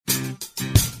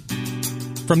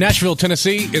From Nashville,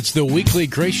 Tennessee, it's the weekly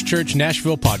Grace Church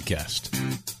Nashville podcast.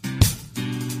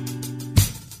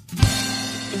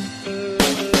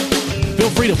 Feel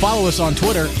free to follow us on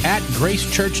Twitter at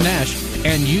Grace Church Nash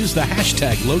and use the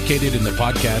hashtag located in the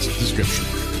podcast description.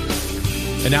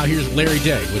 And now here's Larry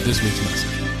Day with this week's message.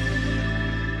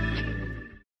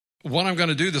 What I'm going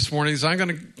to do this morning is I'm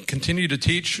going to continue to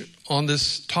teach on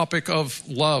this topic of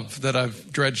love that I've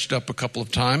dredged up a couple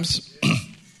of times.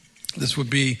 This would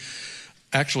be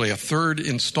actually a third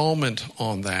installment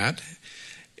on that.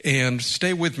 And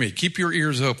stay with me. Keep your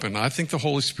ears open. I think the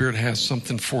Holy Spirit has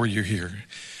something for you here.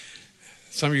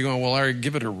 Some of you are going, well, Larry,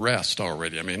 give it a rest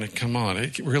already. I mean, come on.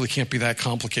 It really can't be that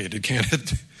complicated, can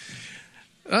it?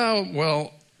 Oh,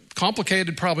 well,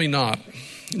 complicated, probably not.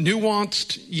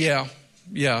 Nuanced, yeah,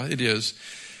 it is.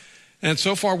 And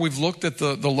so far we've looked at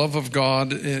the love of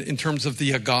God in terms of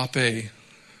the agape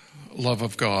love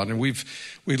of God. And we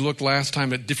looked last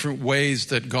time at different ways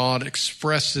that God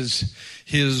expresses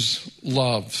his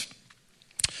love.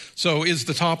 So is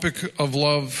the topic of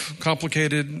love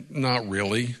complicated? Not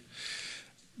really.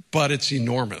 But it's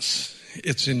enormous.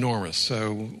 It's enormous.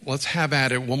 So let's have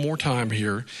at it one more time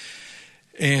here.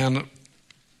 And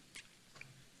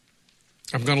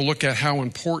I'm going to look at how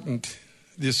important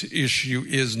this issue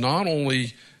is, not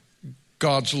only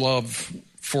God's love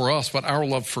for us, but our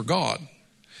love for God.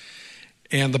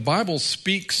 And the Bible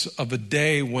speaks of a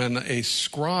day when a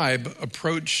scribe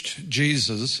approached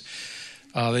Jesus.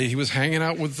 He was hanging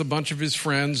out with a bunch of his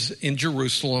friends in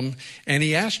Jerusalem, and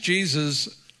he asked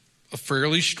Jesus a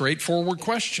fairly straightforward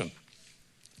question.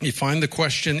 You find the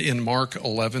question in Mark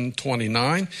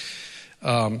 11:29.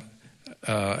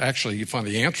 Actually, you find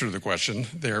the answer to the question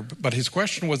there. But his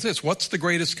question was this: what's the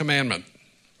greatest commandment?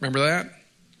 Remember that?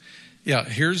 Yeah,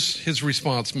 here's his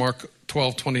response, Mark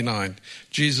 12:29.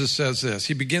 Jesus says this.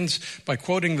 He begins by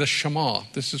quoting the Shema.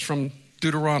 This is from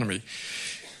Deuteronomy.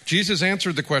 Jesus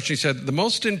answered the question. He said, the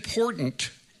most important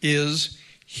is,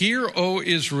 hear, O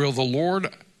Israel, the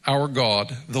Lord our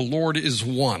God, the Lord is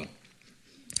one.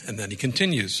 And then he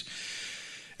continues.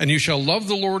 And you shall love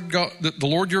the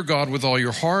Lord your God with all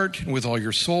your heart, with all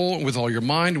your soul, with all your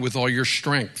mind, with all your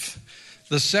strength.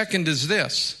 The second is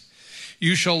this: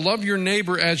 you shall love your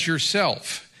neighbor as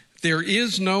yourself. There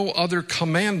is no other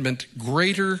commandment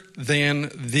greater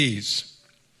than these.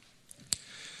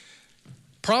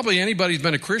 Probably anybody who's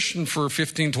been a Christian for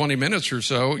 15, 20 minutes or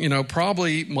so,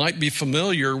 probably might be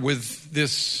familiar with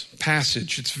this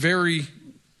passage. It's very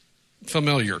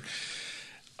familiar.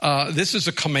 This is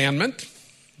a commandment.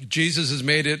 Jesus has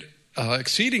made it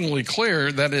exceedingly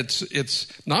clear that it's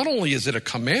not only is it a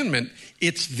commandment,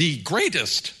 it's the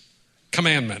greatest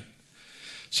commandment.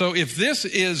 So if this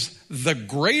is the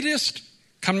greatest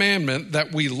commandment,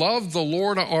 that we love the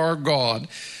Lord our God,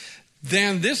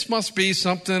 then this must be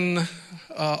something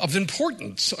of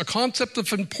importance, a concept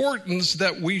of importance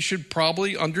that we should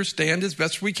probably understand as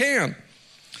best we can.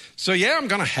 So yeah, I'm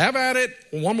going to have at it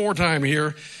one more time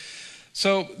here.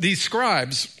 So these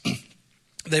scribes,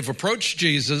 they've approached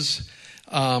Jesus,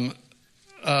 but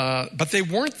they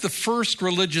weren't the first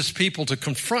religious people to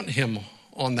confront him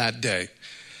on that day.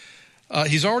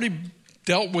 He's already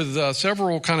dealt with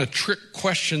several kind of trick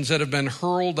questions that have been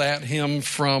hurled at him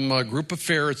from a group of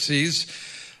Pharisees.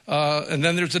 And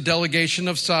then there's a delegation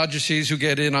of Sadducees who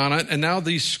get in on it. And now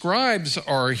these scribes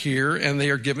are here, and they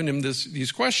are giving him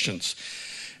these questions.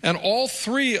 And all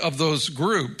three of those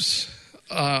groups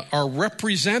are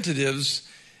representatives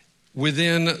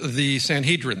within the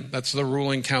Sanhedrin. That's the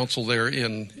ruling council there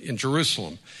in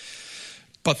Jerusalem.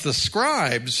 But the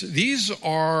scribes, these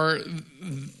are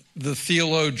the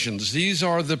theologians. These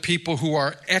are the people who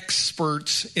are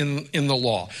experts in the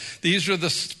law. These are the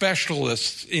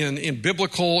specialists in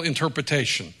biblical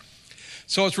interpretation.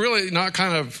 So it's really not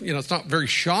it's not very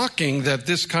shocking that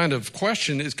this kind of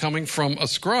question is coming from a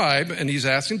scribe, and he's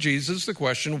asking Jesus the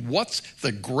question, what's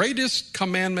the greatest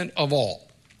commandment of all?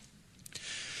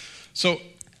 So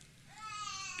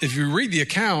if you read the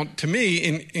account, to me,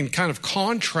 in kind of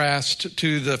contrast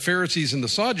to the Pharisees and the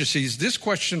Sadducees, this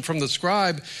question from the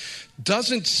scribe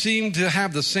doesn't seem to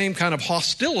have the same kind of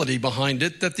hostility behind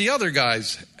it that the other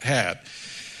guys had.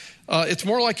 It's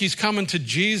more like he's coming to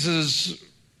Jesus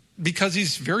because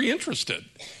he's very interested,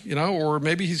 or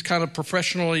maybe he's kind of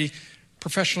professionally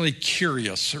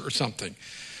curious or something.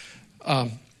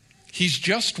 He's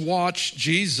just watched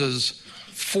Jesus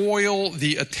foil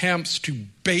the attempts to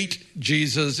bait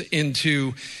Jesus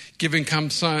into giving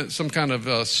some kind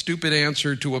of stupid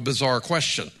answer to a bizarre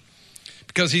question.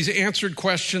 Because he's answered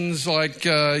questions like,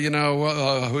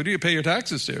 who do you pay your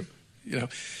taxes to?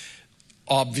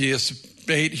 obvious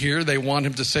bait here. They want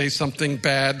him to say something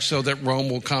bad so that Rome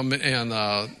will come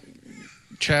and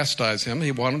chastise him.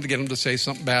 He wanted to get him to say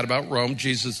something bad about Rome.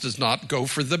 Jesus does not go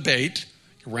for the bait.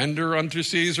 Render unto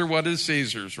Caesar what is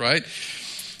Caesar's, right?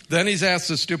 Then he's asked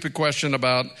a stupid question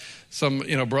about some,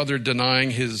 brother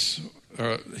denying his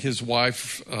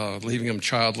wife, leaving him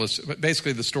childless. But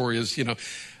basically, the story is,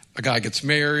 a guy gets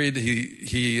married.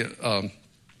 He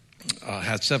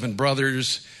had 7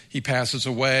 brothers. He passes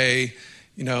away.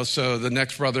 So the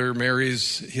next brother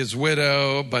marries his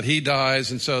widow, but he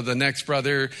dies. And so the next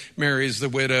brother marries the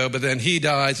widow, but then he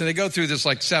dies. And they go through this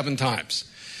like 7 times.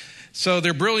 So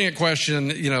their brilliant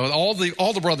question, all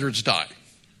the brothers die.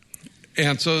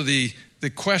 And so the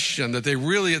question that they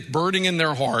really is burning in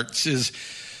their hearts is,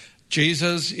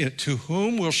 Jesus, to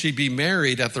whom will she be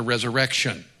married at the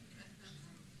resurrection?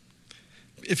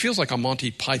 It feels like a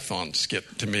Monty Python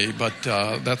skit to me, but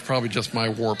that's probably just my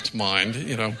warped mind,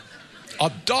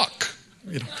 A duck,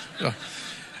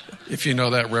 If you know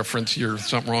that reference, there's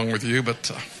something wrong with you,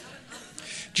 but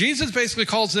Jesus basically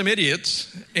calls them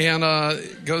idiots and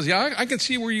goes, yeah, I can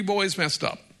see where you boys messed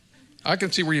up. I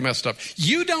can see where you messed up.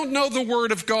 You don't know the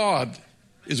word of God,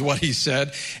 is what he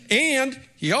said. And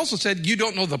he also said, you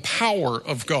don't know the power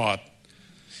of God.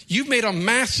 You've made a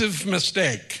massive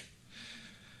mistake.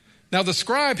 Now, the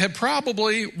scribe had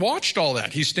probably watched all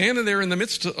that. He's standing there in the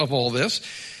midst of all this.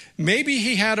 Maybe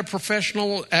he had a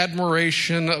professional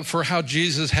admiration for how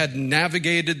Jesus had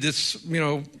navigated this,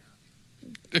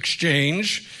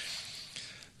 exchange.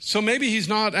 So maybe he's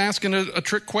not asking a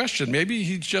trick question. Maybe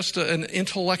he's just an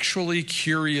intellectually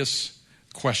curious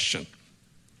question.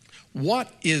 What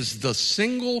is the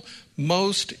single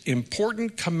most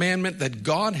important commandment that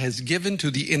God has given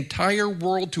to the entire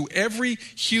world, to every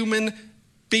human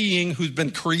being who's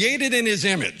been created in his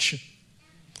image?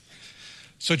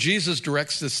 So Jesus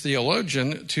directs this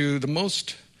theologian to the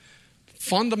most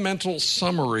fundamental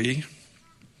summary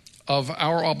of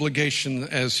our obligation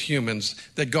as humans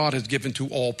that God has given to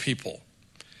all people.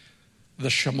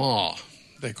 The Shema,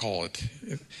 they call it.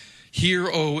 Hear,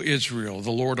 O Israel,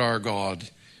 the Lord our God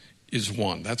is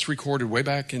one. That's recorded way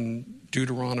back in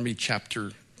Deuteronomy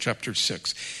chapter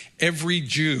 6. Every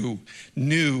Jew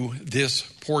knew this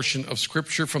portion of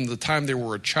Scripture from the time they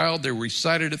were a child. They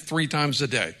recited it 3 times a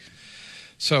day.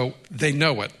 So they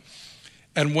know it.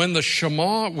 And when the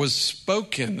Shema was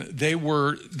spoken, they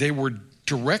were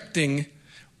directing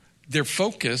their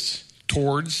focus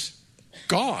towards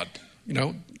God,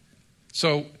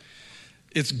 So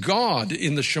it's God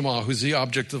in the Shema who's the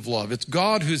object of love. It's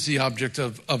God who's the object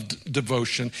of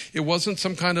devotion. It wasn't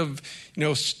some kind of,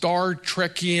 Star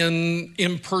Trekian,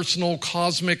 impersonal,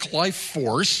 cosmic life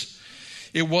force.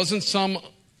 It wasn't some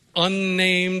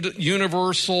unnamed,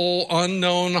 universal,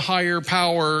 unknown, higher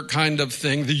power kind of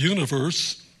thing, the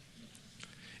universe.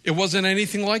 It wasn't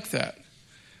anything like that.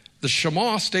 The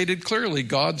Shema stated clearly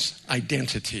God's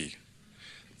identity.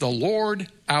 The Lord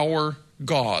our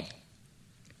God.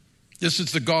 This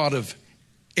is the God of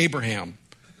Abraham.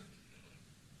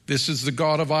 This is the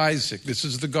God of Isaac. This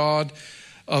is the God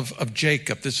of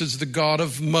Jacob. This is the God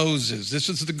of Moses. This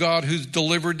is the God who's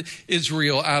delivered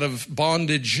Israel out of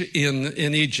bondage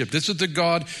in Egypt. This is the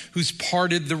God who's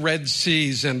parted the Red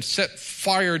Seas and set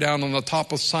fire down on the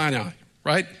top of Sinai,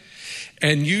 right?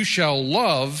 And you shall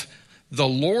love the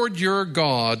Lord your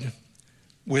God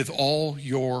with all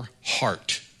your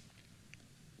heart.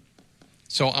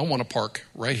 So I want to park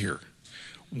right here.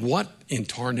 What in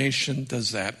tarnation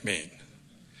does that mean?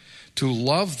 To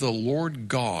love the Lord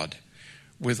God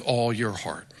with all your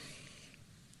heart.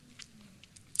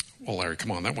 Well, Larry,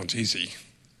 come on, that one's easy.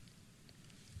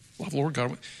 Love the Lord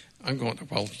God. I'm going,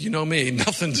 well, you know me,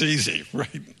 nothing's easy,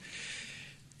 right?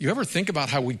 You ever think about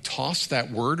how we toss that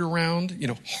word around?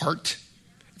 Heart.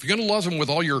 If you're going to love him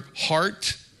with all your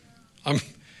heart,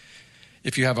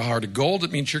 if you have a heart of gold,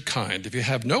 it means you're kind. If you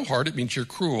have no heart, it means you're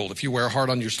cruel. If you wear a heart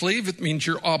on your sleeve, it means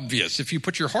you're obvious. If you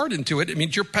put your heart into it, it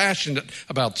means you're passionate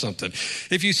about something.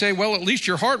 If you say, well, at least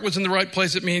your heart was in the right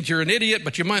place, it means you're an idiot,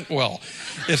 but you meant well.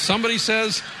 If somebody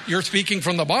says you're speaking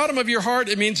from the bottom of your heart,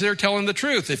 it means they're telling the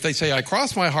truth. If they say, I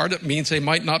crossed my heart, it means they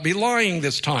might not be lying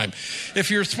this time.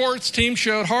 If your sports team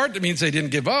showed heart, it means they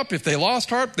didn't give up. If they lost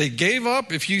heart, they gave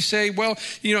up. If you say, well,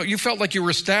 you felt like you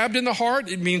were stabbed in the heart,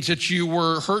 it means that you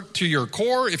were hurt to your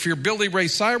core. If you're Billy Ray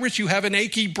Cyrus, you have an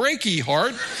achy, breaky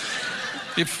heart.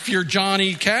 If you're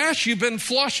Johnny Cash, you've been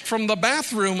flushed from the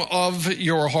bathroom of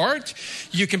your heart.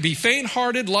 You can be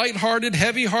faint-hearted, light-hearted,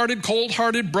 heavy-hearted,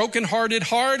 cold-hearted, broken-hearted,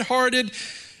 hard-hearted.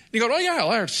 You go, oh yeah,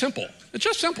 that's simple. It's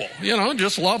just simple.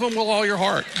 Just love him with all your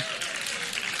heart.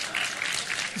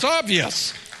 It's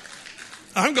obvious.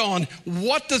 I'm going,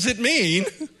 what does it mean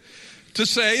to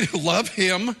say to love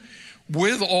him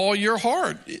with all your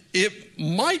heart. It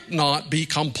might not be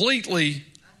completely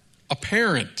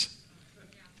apparent.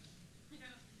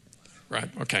 Right,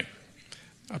 okay.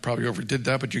 I probably overdid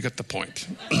that, but you get the point.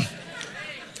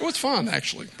 It was fun,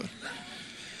 actually. But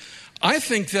I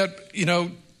think that,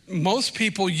 most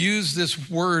people use this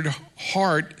word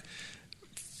heart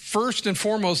first and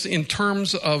foremost in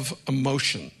terms of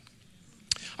emotion.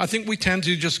 I think we tend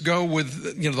to just go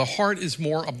with, the heart is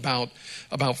more about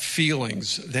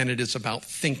feelings than it is about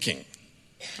thinking.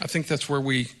 I think that's where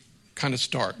we kind of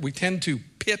start. We tend to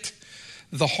pit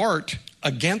the heart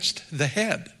against the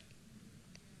head.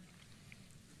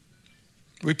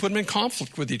 We put them in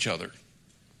conflict with each other.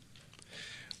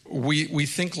 We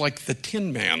think like the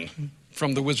Tin Man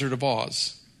from The Wizard of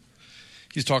Oz.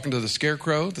 He's talking to the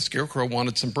Scarecrow. The Scarecrow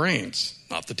wanted some brains,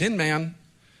 not the Tin Man.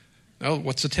 No,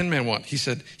 what's the Tin Man want? He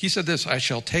said this, I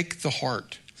shall take the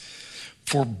heart,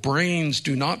 for brains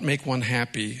do not make one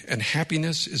happy, and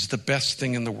happiness is the best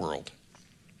thing in the world.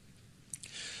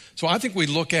 So I think we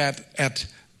look at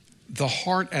the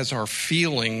heart as our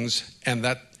feelings, and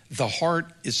that the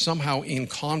heart is somehow in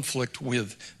conflict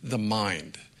with the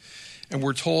mind. And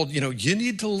we're told, you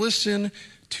need to listen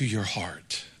to your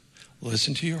heart.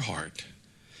 Listen to your heart.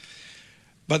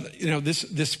 But,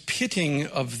 this pitting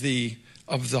of the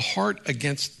heart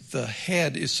against the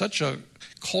head is such a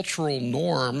cultural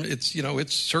norm.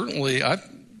 It's certainly, I've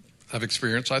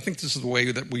experienced, I think this is the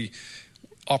way that we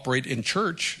operate in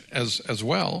church as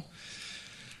well.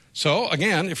 So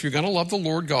again, if you're going to love the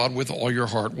Lord God with all your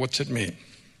heart, what's it mean?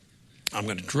 I'm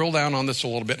going to drill down on this a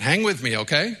little bit. Hang with me,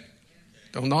 okay?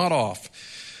 Don't nod off.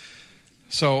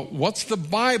 So what's the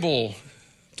Bible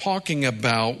talking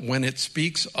about when it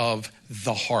speaks of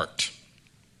the heart?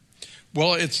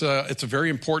 Well, it's a very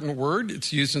important word.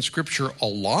 It's used in Scripture a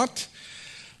lot.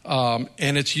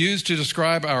 And it's used to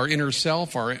describe our inner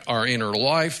self, our inner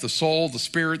life, the soul, the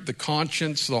spirit, the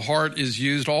conscience. The heart is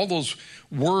used. All those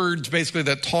words basically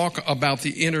that talk about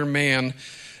the inner man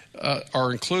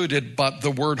are included, but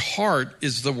the word heart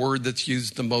is the word that's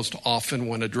used the most often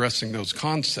when addressing those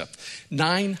concepts.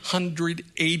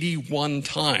 981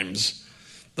 times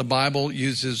the Bible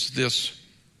uses this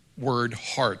word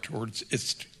heart, or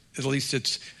it's at least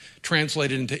it's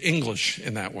translated into English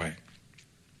in that way.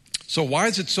 So why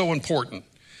is it so important?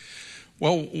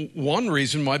 Well, one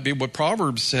reason might be what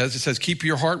Proverbs says. It says, keep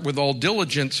your heart with all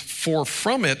diligence, for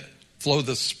from it flow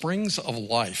the springs of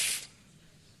life.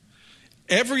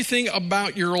 Everything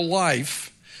about your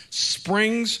life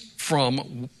springs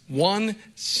from one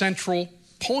central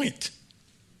point,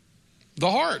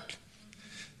 the heart.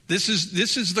 This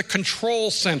is the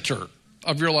control center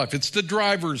of your life. It's the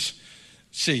driver's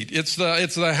seat. It's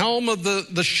the helm of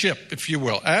the ship, if you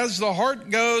will. As the heart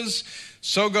goes,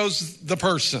 so goes the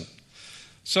person.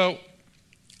 So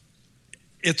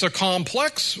it's a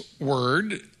complex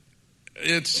word.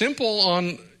 It's simple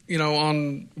on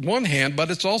one hand,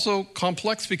 but it's also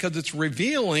complex because it's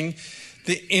revealing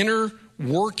the inner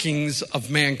workings of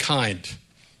mankind.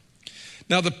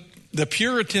 Now, the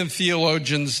Puritan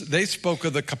theologians, they spoke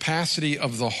of the capacity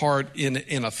of the heart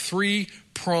in a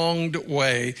three-pronged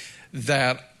way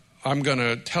that I'm going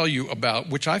to tell you about,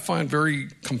 which I find very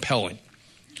compelling.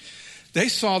 They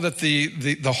saw that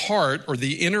the heart, or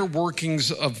the inner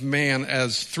workings of man,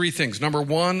 as three things. Number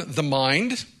one, the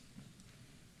mind.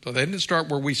 So they didn't start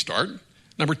where we start.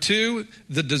 Number two,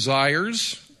 the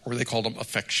desires, or they called them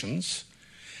affections.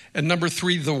 And number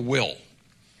three, the will.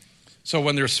 So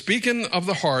when they're speaking of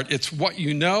the heart, it's what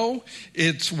you know,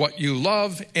 it's what you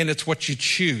love, and it's what you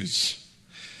choose.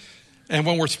 And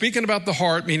when we're speaking about the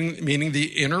heart, meaning the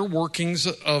inner workings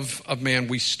of man,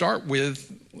 we start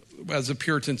with, as the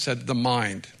Puritan said, the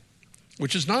mind,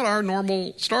 which is not our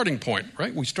normal starting point,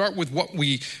 right? We start with what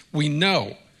we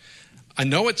know. I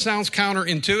know it sounds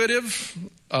counterintuitive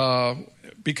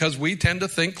because we tend to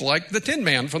think like the Tin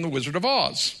Man from The Wizard of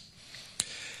Oz.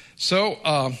 So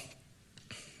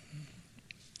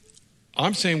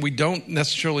I'm saying we don't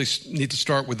necessarily need to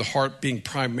start with the heart being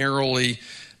primarily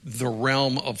the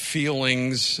realm of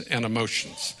feelings and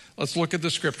emotions. Let's look at the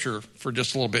scripture for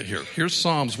just a little bit here. Here's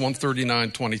Psalms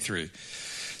 139:23. It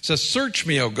says, search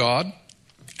me, O God,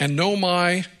 and know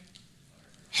my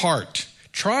heart.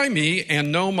 Try me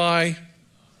and know my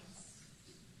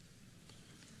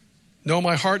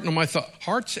heart, know my thought.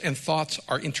 Hearts and thoughts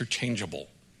are interchangeable.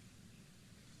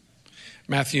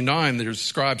 Matthew 9, there's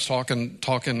scribes talking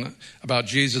about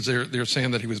Jesus. They're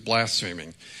saying that he was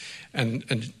blaspheming.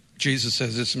 And Jesus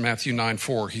says this in Matthew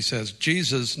 9:4. He says,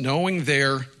 Jesus, knowing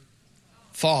their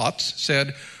thoughts,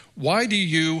 said, why do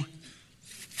you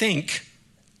think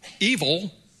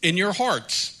evil in your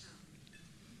hearts?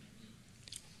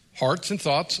 Hearts and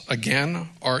thoughts, again,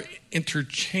 are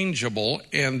interchangeable,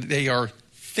 and they are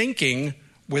thinking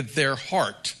with their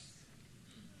heart.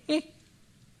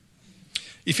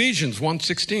 Ephesians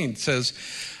 1:16 says,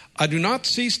 I do not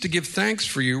cease to give thanks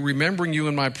for you, remembering you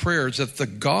in my prayers, that the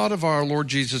God of our Lord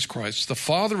Jesus Christ, the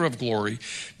Father of glory,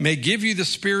 may give you the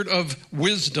spirit of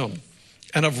wisdom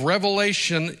and of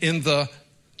revelation in the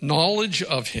knowledge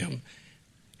of him,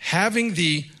 having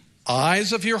the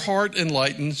eyes of your heart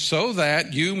enlightened, so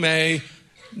that you may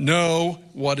know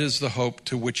what is the hope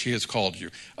to which he has called you.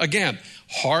 Again,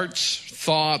 hearts,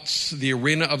 thoughts, the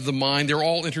arena of the mind, they're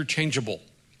all interchangeable.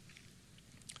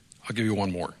 I'll give you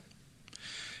one more.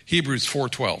 Hebrews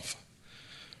 4:12.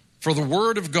 For the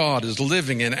word of God is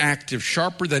living and active,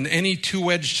 sharper than any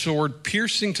two-edged sword,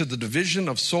 piercing to the division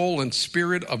of soul and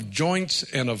spirit, of joints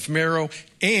and of marrow,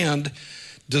 and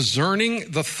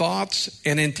discerning the thoughts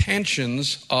and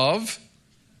intentions of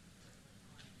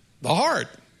the heart.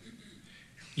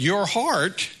 Your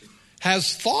heart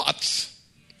has thoughts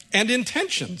and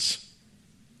intentions.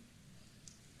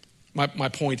 My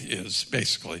point is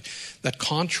basically that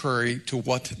contrary to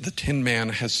what the Tin Man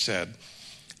has said,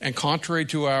 and contrary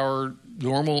to our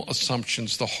normal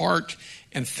assumptions, the heart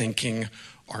and thinking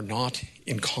are not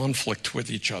in conflict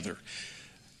with each other.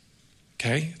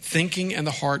 Okay? Thinking and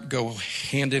the heart go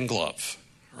hand in glove,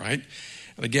 right?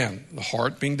 And again, the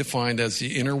heart being defined as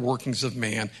the inner workings of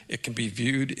man, it can be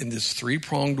viewed in this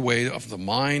three-pronged way of the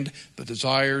mind, the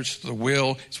desires, the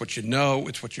will. It's what you know,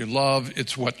 it's what you love,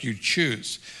 it's what you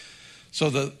choose. So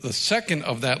the second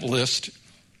of that list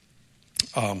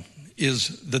is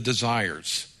the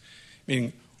desires.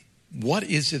 Meaning, what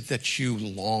is it that you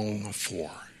long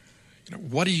for?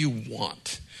 What do you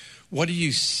want? What do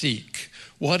you seek?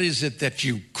 What is it that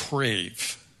you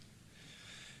crave?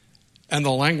 And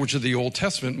the language of the Old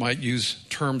Testament might use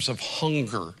terms of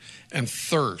hunger and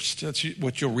thirst. That's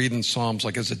what you'll read in Psalms,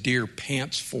 like as a deer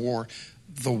pants for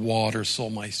the water, so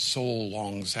my soul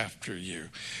longs after you.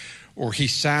 Or he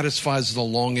satisfies the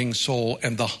longing soul,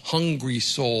 and the hungry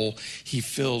soul he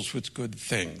fills with good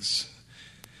things.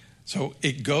 So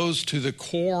it goes to the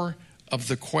core of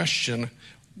the question,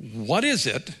 what is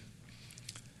it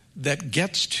that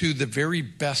gets to the very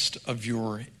best of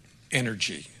your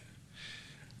energy?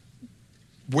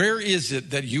 Where is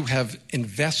it that you have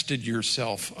invested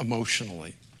yourself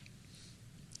emotionally?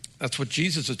 That's what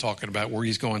Jesus is talking about, where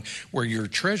he's going, where your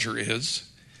treasure is,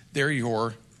 there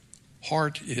your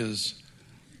heart is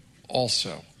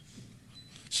also.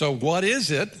 So what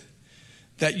is it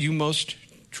that you most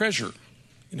treasure?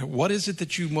 What is it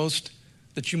that you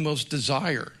most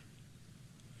desire?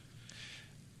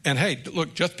 And hey,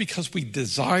 look, just because we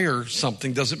desire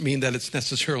something doesn't mean that it's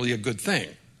necessarily a good thing,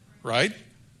 right?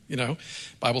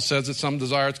 Bible says that some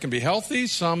desires can be healthy,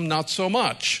 some not so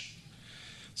much.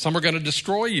 Some are going to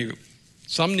destroy you.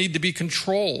 Some need to be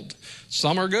controlled.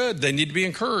 Some are good. They need to be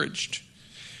encouraged.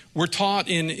 We're taught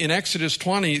in Exodus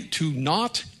 20 to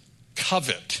not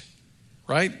covet,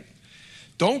 right?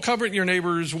 Don't covet your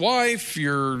neighbor's wife,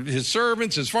 his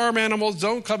servants, his farm animals.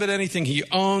 Don't covet anything he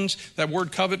owns. That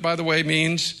word covet, by the way,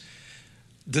 means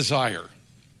desire.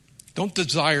 Don't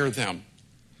desire them.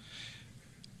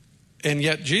 And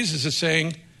yet Jesus is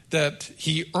saying that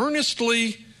he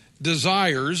earnestly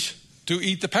desires to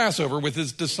eat the Passover with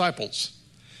his disciples.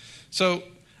 So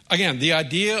again, the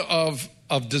idea of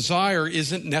desire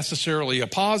isn't necessarily a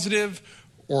positive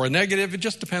or a negative. It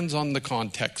just depends on the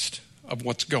context of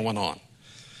what's going on.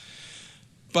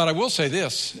 But I will say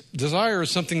this, desire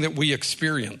is something that we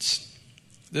experience.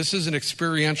 This is an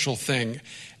experiential thing.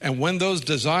 And when those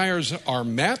desires are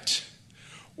met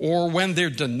or when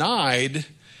they're denied,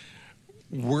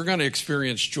 we're going to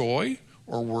experience joy,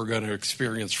 or we're going to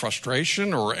experience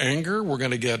frustration or anger. We're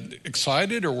going to get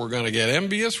excited, or we're going to get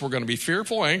envious. We're going to be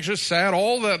fearful, anxious, sad.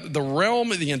 All that, the realm,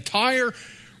 the entire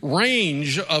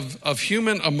range of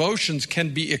human emotions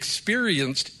can be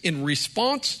experienced in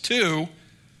response to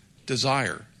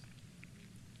desire.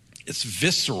 It's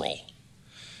visceral.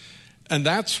 And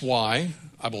that's why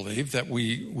I believe that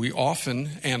we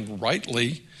often and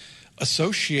rightly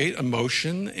associate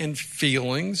emotion and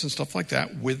feelings and stuff like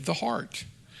that with the heart.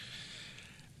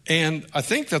 And I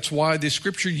think that's why the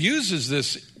scripture uses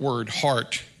this word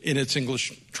heart in its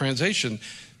English translation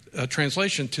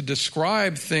to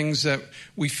describe things that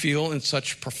we feel in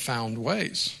such profound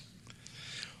ways.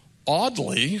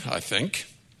 Oddly, I think,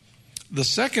 the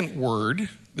second word,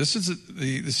 this is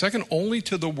the second only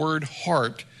to the word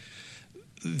heart,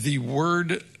 the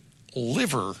word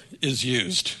liver is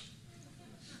used.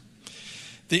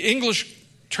 The English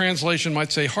translation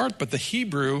might say heart, but the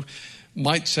Hebrew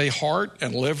might say heart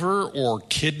and liver or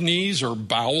kidneys or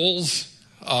bowels.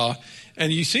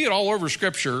 And you see it all over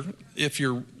Scripture if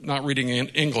you're not reading in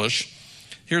English.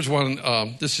 Here's one.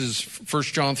 This is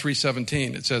 1 John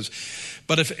 3:17. It says,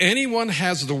 "But if anyone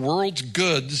has the world's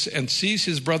goods and sees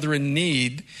his brother in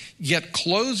need, yet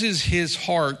closes his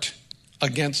heart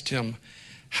against him,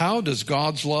 how does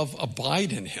God's love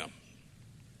abide in him?"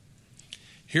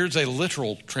 Here's a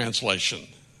literal translation.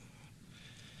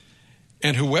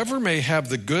 "And whoever may have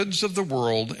the goods of the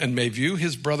world and may view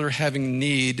his brother having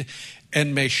need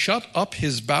and may shut up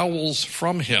his bowels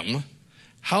from him,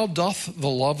 how doth the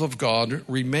love of God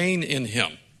remain in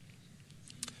him?"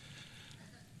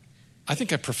 I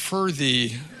think I prefer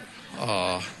the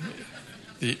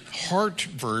heart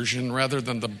version rather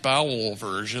than the bowel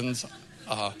versions.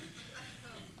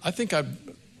 I think I'd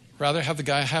rather have the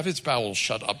guy have his bowels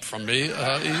shut up from me.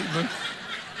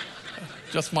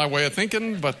 Just my way of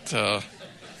thinking, but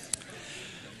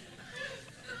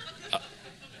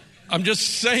I'm just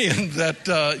saying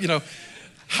that,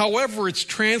 however it's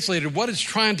translated, what it's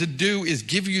trying to do is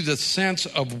give you the sense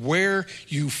of where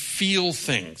you feel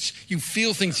things. You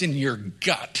feel things in your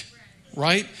gut,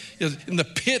 right? In the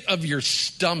pit of your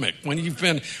stomach, when you've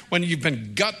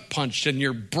been gut punched and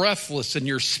you're breathless and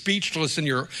you're speechless and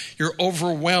you're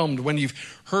overwhelmed, when you've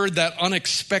heard that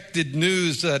unexpected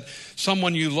news that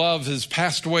someone you love has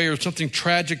passed away or something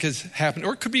tragic has happened,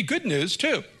 or it could be good news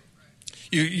too.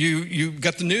 You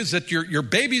got the news that your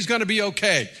baby's going to be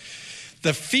okay.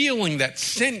 The feeling that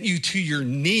sent you to your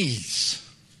knees,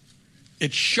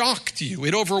 it shocked you,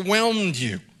 it overwhelmed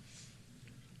you.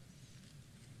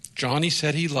 Johnny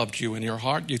said he loved you in your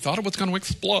heart. You thought it was going to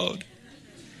explode.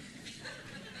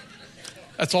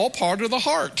 That's all part of the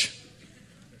heart,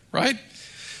 right?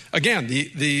 Again,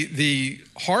 the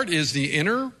heart is the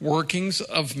inner workings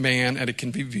of man, and it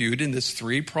can be viewed in this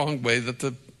three-pronged way that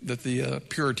the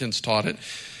Puritans taught it: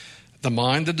 the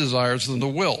mind, the desires, and the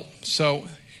will. So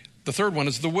the third one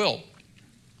is the will.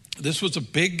 This was a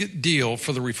big deal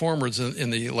for the reformers in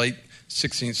the late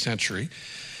 16th century,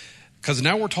 because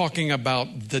now we're talking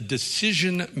about the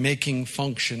decision-making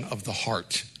function of the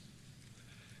heart,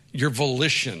 your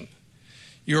volition,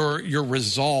 your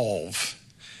resolve.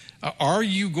 Are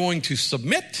you going to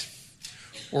submit,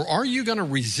 or are you going to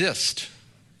resist?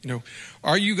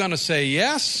 Are you going to say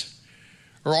yes,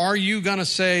 or are you going to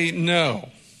say no?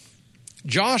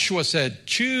 Joshua said,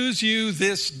 "Choose you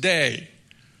this day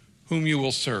whom you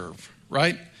will serve,"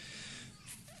 right?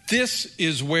 This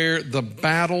is where the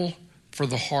battle for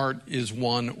the heart is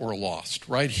won or lost,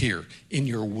 right here, in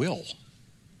your will.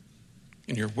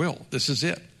 In your will. This is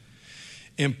it.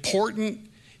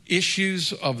 Important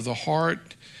issues of the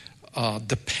heart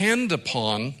depend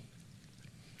upon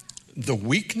the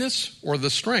weakness or the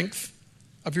strength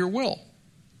of your will.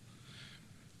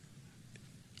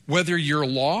 Whether you're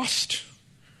lost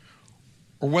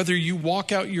or whether you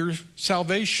walk out your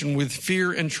salvation with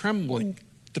fear and trembling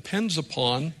depends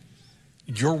upon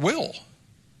your will,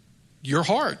 your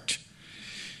heart.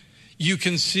 You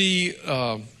can see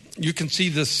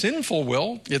the sinful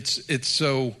will. It's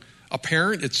so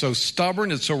apparent. It's so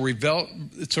stubborn. It's so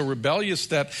rebellious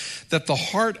that the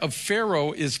heart of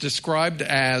Pharaoh is described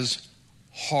as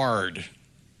hard.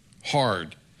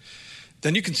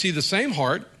 Then you can see the same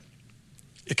heart.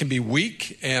 It can be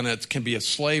weak, and it can be a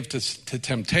slave to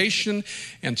temptation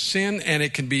and sin, and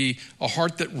it can be a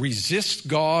heart that resists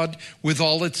God with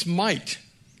all its might.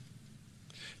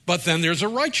 But then there's a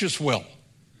righteous will.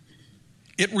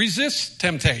 It resists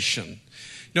temptation.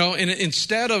 And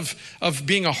instead of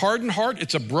being a hardened heart,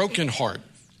 it's a broken heart.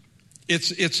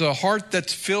 It's a heart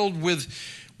that's filled with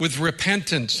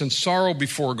repentance and sorrow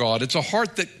before God. It's a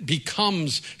heart that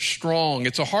becomes strong.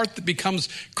 It's a heart that becomes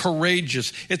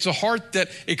courageous. It's a heart that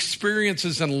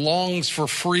experiences and longs for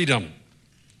freedom.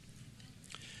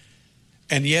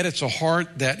 And yet it's a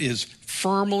heart that is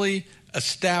firmly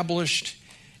established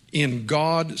in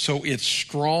God, so it's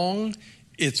strong,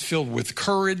 it's filled with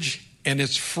courage, and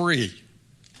it's free.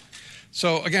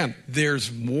 So again,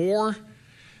 there's more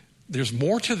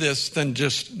to this than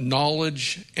just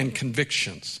knowledge and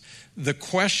convictions. The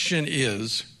question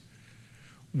is,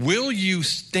 will you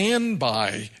stand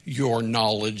by your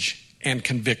knowledge and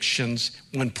convictions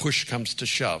when push comes to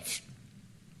shove?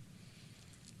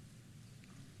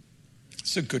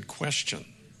 It's a good question.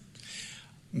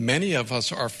 Many of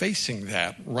us are facing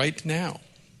that right now.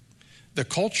 The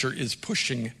culture is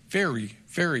pushing very,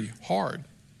 very hard.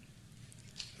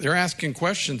 They're asking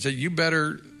questions that you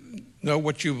better know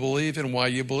what you believe and why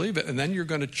you believe it, and then you're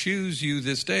going to choose you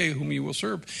this day whom you will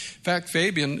serve. In fact,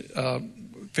 Fabian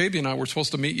and I were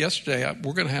supposed to meet yesterday.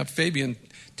 We're going to have Fabian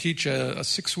teach a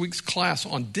 6 weeks class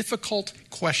on difficult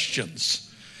questions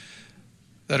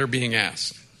that are being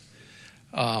asked.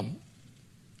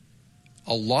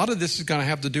 A lot of this is going to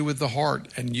have to do with the heart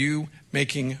and you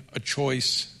making a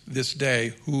choice this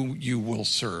day who you will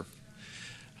serve.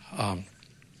 I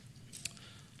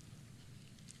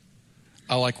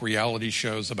like reality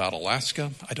shows about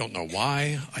Alaska. I don't know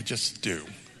why. I just do.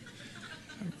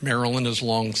 Marilyn is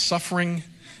long-suffering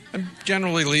and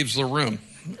generally leaves the room.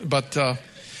 But I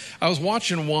was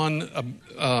watching one,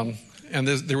 and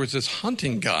there was this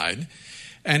hunting guide,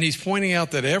 and he's pointing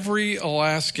out that every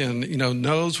Alaskan,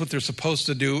 knows what they're supposed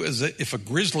to do is that if a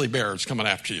grizzly bear is coming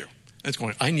after you. And it's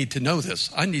going, I need to know this.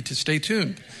 I need to stay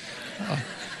tuned.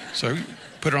 So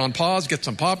put it on pause, get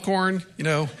some popcorn,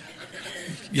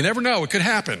 You never know. It could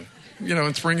happen,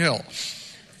 in Spring Hill.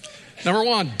 Number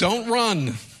 1, don't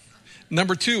run.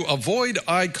 Number 2, avoid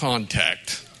eye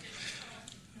contact.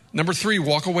 Number 3,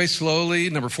 walk away slowly.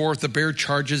 Number 4, if the bear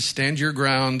charges, stand your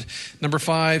ground. Number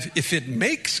 5, if it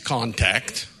makes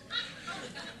contact,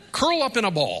 curl up in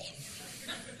a ball.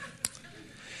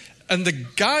 And the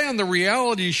guy on the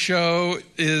reality show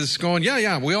is going,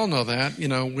 yeah, we all know that.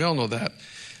 We all know that.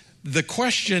 The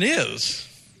question is,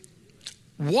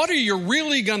 what are you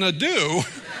really going to do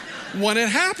when it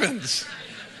happens?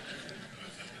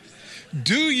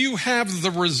 Do you have the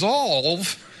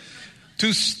resolve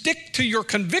to stick to your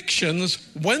convictions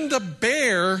when the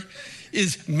bear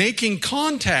is making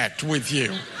contact with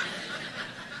you?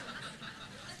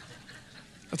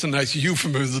 That's a nice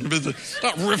euphemism. It's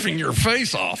not ripping your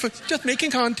face off. It's just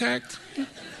making contact.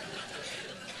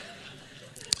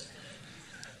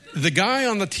 The guy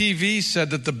on the TV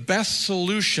said that the best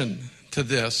solution to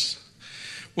this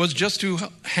was just to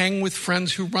hang with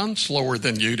friends who run slower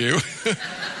than you do.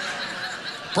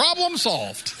 Problem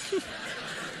solved.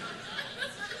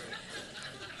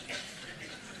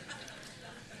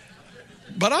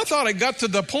 But I thought I got to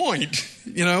the point,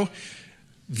 the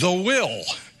will.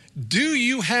 Do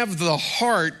you have the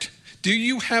heart? Do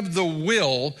you have the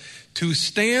will to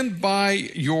stand by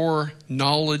your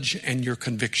knowledge and your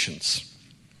convictions?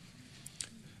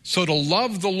 So to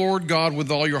love the Lord God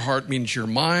with all your heart means your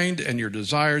mind and your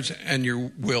desires and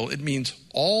your will. It means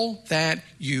all that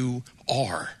you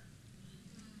are.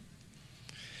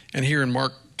 And here in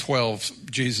Mark 12,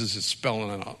 Jesus is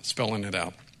spelling it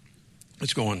out.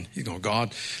 He's going,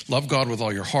 God, love God with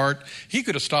all your heart. He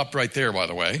could have stopped right there, by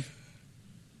the way,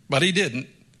 but he didn't.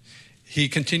 He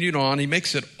continued on. He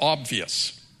makes it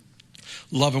obvious.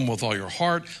 Love him with all your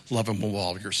heart. Love him with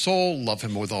all your soul. Love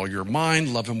him with all your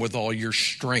mind. Love him with all your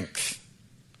strength.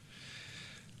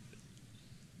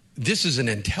 This is an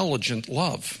intelligent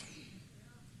love.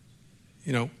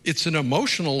 It's an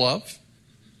emotional love.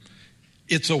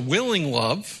 It's a willing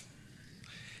love.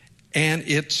 And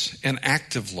it's an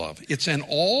active love. It's an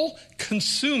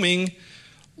all-consuming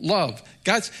love.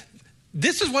 Guys,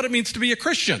 this is what it means to be a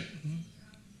Christian.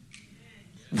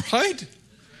 Right?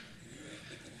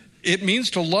 It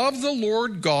means to love the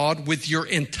Lord God with your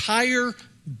entire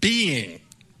being.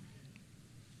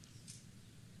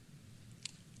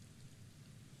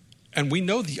 And we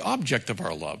know the object of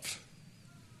our love.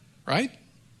 Right?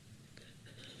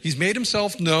 He's made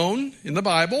himself known in the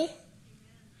Bible.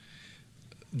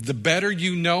 The better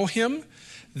you know him,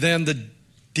 then the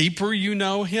deeper you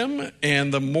know him,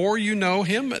 and the more you know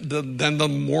him, then the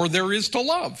more there is to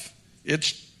love.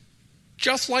 It's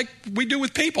just like we do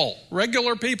with people,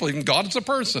 regular people. Even God is a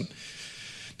person.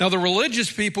 Now, the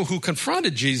religious people who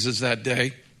confronted Jesus that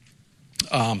day,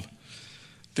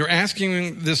 they're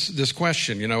asking this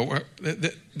question.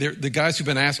 The guys who've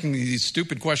been asking these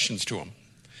stupid questions to him,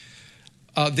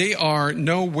 they are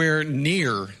nowhere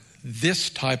near this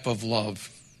type of love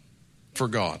for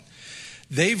God.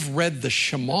 They've read the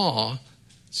Shema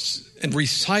and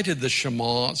recited the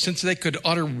Shema since they could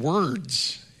utter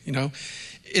words.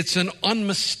 It's an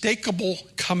unmistakable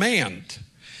command.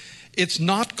 It's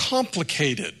not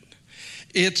complicated.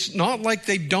 It's not like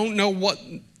they don't know what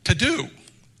to do.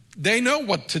 They know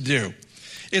what to do.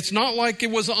 It's not like it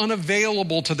was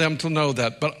unavailable to them to know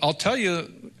that. But I'll tell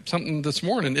you something this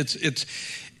morning.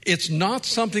 It's not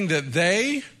something that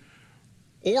they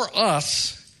or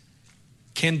us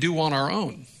can do on our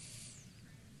own.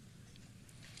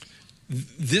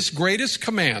 This greatest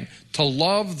command, to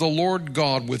love the Lord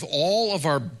God with all of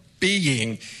our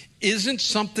being, isn't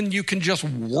something you can just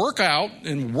work out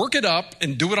and work it up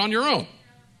and do it on your own.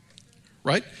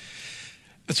 Right?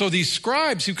 And so these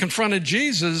scribes who confronted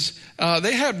Jesus,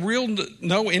 they had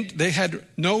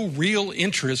no real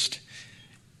interest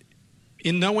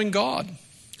in knowing God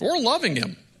or loving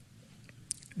him.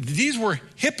 These were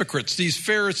hypocrites, these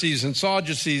Pharisees and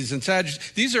Sadducees and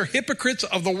Sadducees. These are hypocrites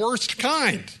of the worst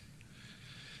kind.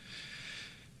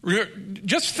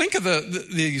 Just think of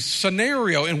the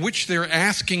scenario in which they're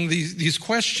asking these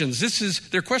questions.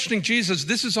 They're questioning Jesus.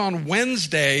 This is on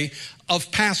Wednesday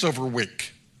of Passover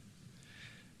week,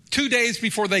 2 days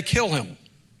before they kill him.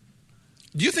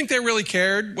 Do you think they really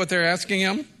cared what they're asking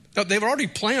him? No, they've already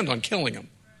planned on killing him.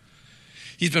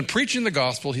 He's been preaching the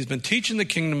gospel. He's been teaching the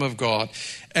kingdom of God,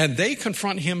 and they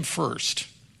confront him first.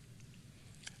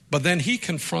 But then he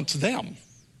confronts them.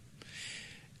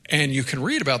 And you can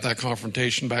read about that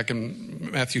confrontation back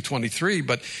in Matthew 23,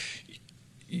 but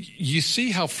you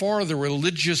see how far the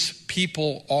religious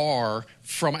people are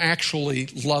from actually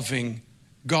loving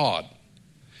God.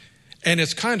 And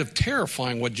it's kind of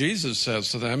terrifying what Jesus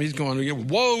says to them. He's going,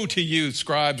 woe to you,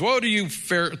 scribes, woe to you,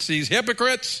 Pharisees,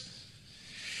 hypocrites.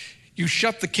 You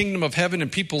shut the kingdom of heaven in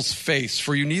people's face,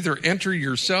 for you neither enter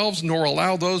yourselves nor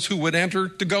allow those who would enter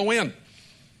to go in.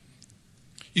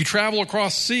 You travel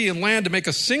across sea and land to make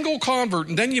a single convert,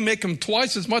 and then you make him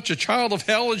twice as much a child of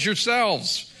hell as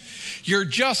yourselves. You're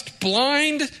just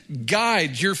blind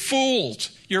guides. You're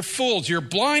fools. You're fools. You're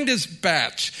blind as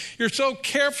bats. You're so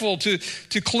careful to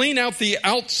clean out the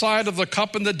outside of the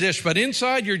cup and the dish, but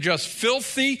inside you're just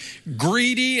filthy,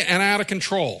 greedy, and out of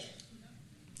control.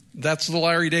 That's the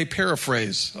Larry Day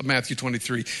paraphrase of Matthew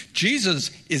 23.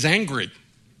 Jesus is angry.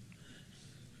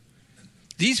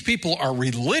 These people are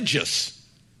religious.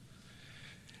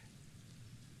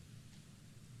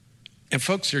 And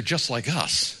folks, they're just like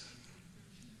us.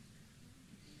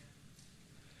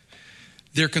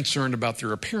 They're concerned about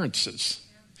their appearances.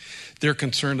 They're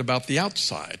concerned about the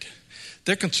outside.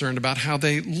 They're concerned about how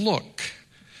they look.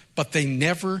 But they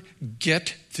never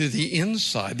get to the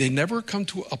inside. They never come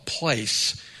to a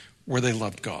place where they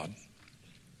love God.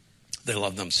 They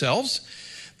love themselves.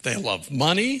 They love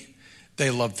money. They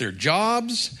love their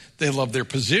jobs. They love their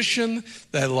position.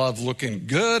 They love looking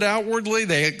good outwardly.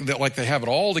 They like they have it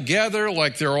all together,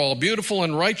 like they're all beautiful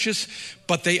and righteous.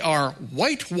 But they are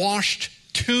whitewashed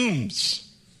tombs.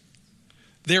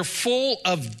 They're full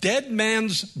of dead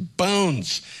man's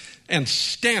bones and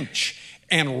stench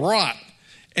and rot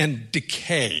and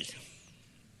decay.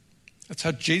 That's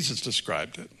how Jesus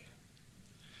described it.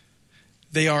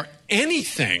 They are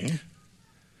anything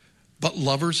but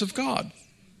lovers of God.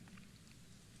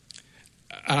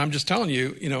 And I'm just telling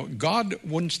you, God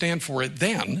wouldn't stand for it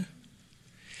then,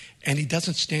 and he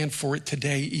doesn't stand for it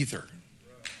today either.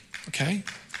 Okay?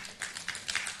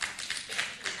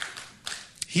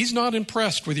 He's not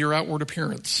impressed with your outward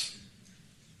appearance.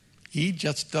 He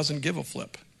just doesn't give a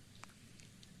flip.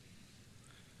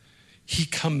 He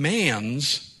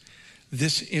commands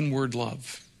this inward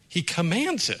love. He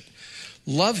commands it.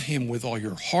 Love him with all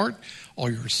your heart,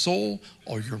 all your soul,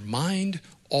 all your mind,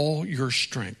 all your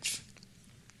strength.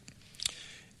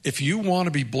 If you want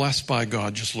to be blessed by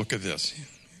God, just look at this.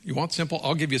 You want simple?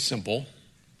 I'll give you simple.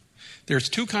 There's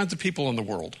two kinds of people in the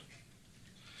world.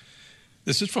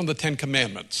 This is from the Ten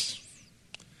Commandments.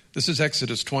 This is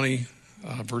Exodus 20,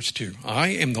 verse 2. I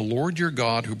am the Lord your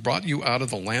God who brought you out of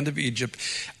the land of Egypt,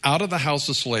 out of the house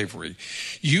of slavery.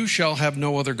 You shall have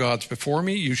no other gods before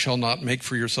me. You shall not make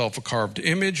for yourself a carved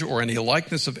image or any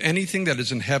likeness of anything that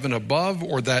is in heaven above,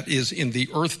 or that is in the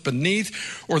earth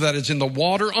beneath, or that is in the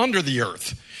water under the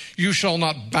earth. You shall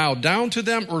not bow down to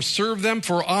them or serve them,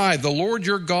 for I, the Lord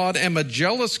your God, am a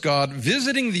jealous God,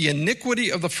 visiting the iniquity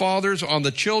of the fathers on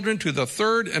the children to the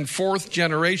third and fourth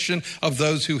generation of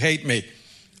those who hate me.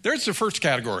 There's the first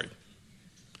category.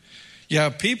 You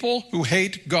have people who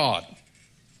hate God.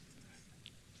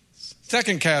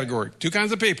 Second category, two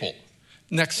kinds of people.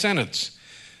 Next sentence.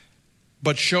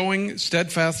 But showing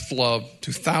steadfast love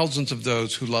to thousands of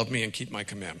those who love me and keep my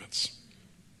commandments.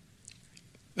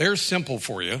 There's simple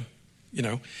for you.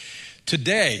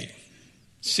 Today,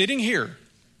 sitting here,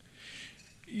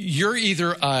 you're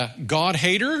either a God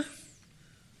hater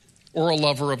or a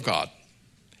lover of God.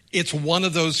 It's one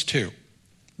of those two.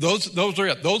 Those are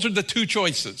it. Those are the two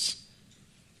choices.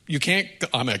 You can't,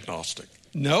 I'm agnostic.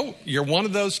 No, you're one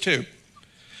of those two.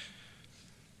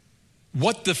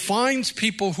 What defines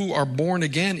people who are born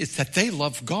again is that they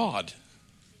love God.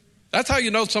 That's how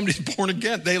you know somebody's born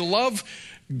again. They love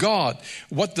God.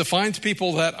 What defines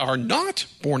people that are not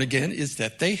born again is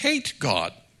that they hate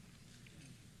God.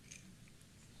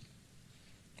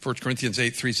 1 Corinthians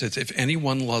 8:3 says, if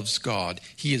anyone loves God,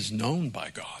 he is known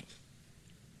by God.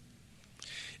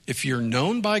 If you're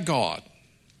known by God,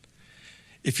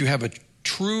 if you have a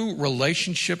true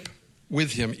relationship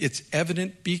with him, it's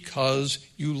evident because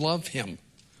you love him.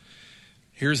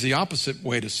 Here's the opposite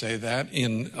way to say that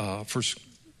in 1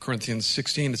 Corinthians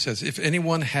 16. It says, if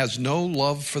anyone has no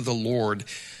love for the Lord,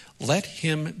 let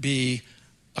him be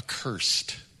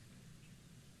accursed.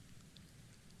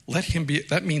 let him be,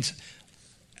 that means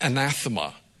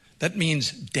anathema. That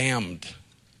means damned.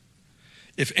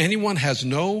 If anyone has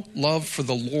no love for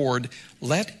the Lord,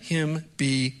 let him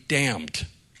be damned.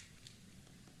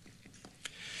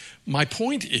 My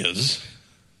point is,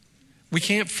 we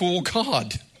can't fool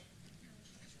God.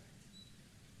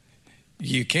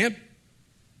 You can't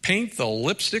paint the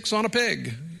lipsticks on a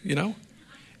pig, you know.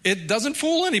 It doesn't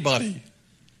fool anybody.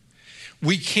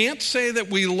 We can't say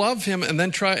that we love him and then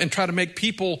try to make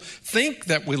people think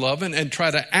that we love him and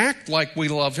try to act like we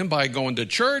love him by going to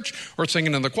church or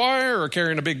singing in the choir or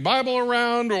carrying a big Bible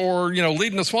around or, you know,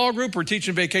 leading a small group or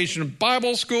teaching vacation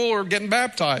Bible school or getting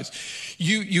baptized.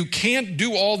 You can't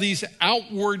do all these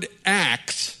outward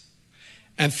acts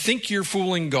and think you're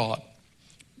fooling God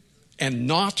and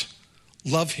not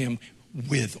love him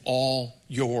with all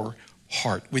your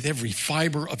heart, with every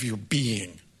fiber of your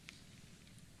being.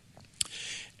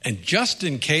 And just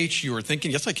in case you were thinking,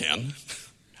 yes, I can.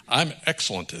 I'm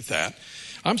excellent at that.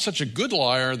 I'm such a good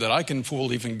liar that I can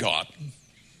fool even God.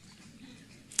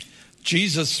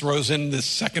 Jesus throws in this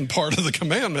second part of the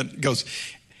commandment. It goes,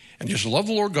 and you shall love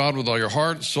the Lord God with all your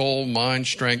heart, soul, mind,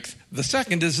 strength. The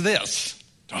second is this.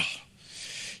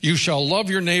 You shall love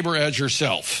your neighbor as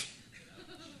yourself.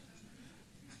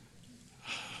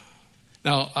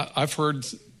 Now, I've heard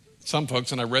some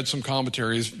folks, and I read some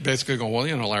commentaries, basically going, well,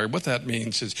 you know, Larry, what that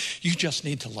means is you just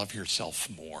need to love yourself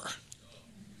more.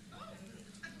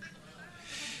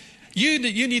 You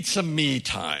need some me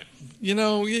time. You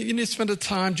know, you need to spend a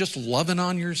time just loving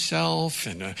on yourself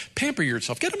and pamper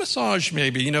yourself. Get a massage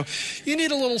maybe, you know. You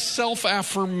need a little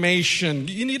self-affirmation.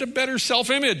 You need a better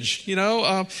self-image, you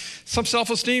know. Some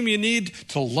self-esteem. You need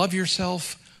to love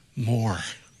yourself more.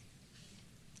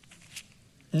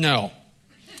 No.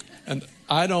 And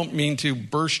I don't mean to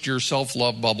burst your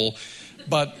self-love bubble,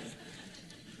 but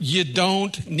you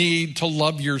don't need to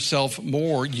love yourself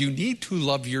more. You need to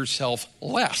love yourself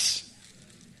less.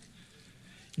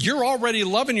 You're already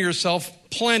loving yourself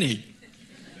plenty.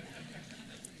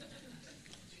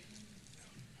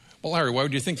 Well, Larry, why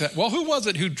would you think that? Well, who was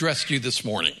it who dressed you this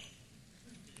morning?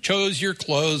 Chose your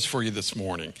clothes for you this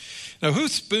morning? Now, who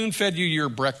spoon-fed you your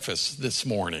breakfast this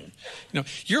morning? You know,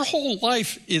 your whole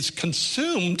life is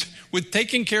consumed with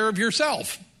taking care of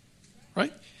yourself,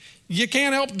 right? You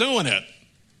can't help doing it.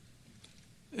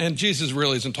 And Jesus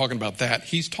really isn't talking about that.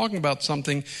 He's talking about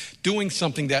doing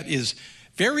something that is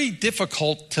very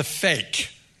difficult to fake.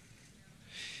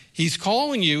 He's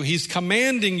calling you, he's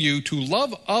commanding you to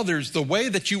love others the way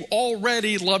that you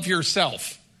already love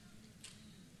yourself.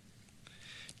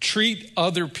 Treat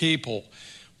other people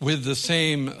with the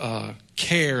same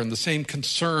care and the same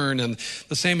concern and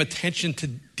the same attention to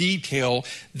detail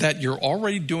that you're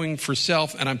already doing for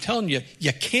self. And I'm telling you,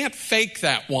 you can't fake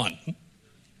that one.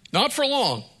 Not for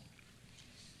long.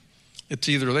 It's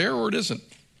either there or it isn't.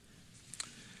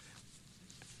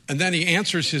 And then he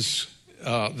answers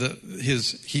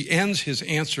he ends his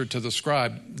answer to the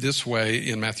scribe this way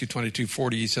in Matthew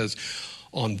 22:40. He says,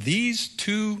 on these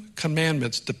two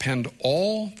commandments depend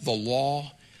all the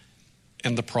law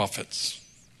and the prophets.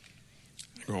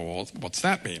 I go, well, what's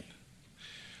that mean?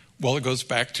 Well, it goes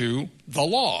back to the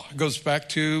law. It goes back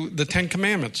to the 10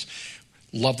 commandments.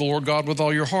 Love the Lord God with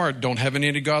all your heart. Don't have any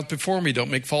other gods before me. Don't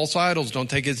make false idols. Don't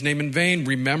take his name in vain.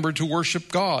 Remember to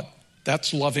worship God.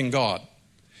 That's loving God.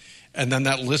 And then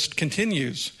that list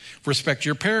continues. Respect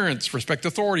your parents. Respect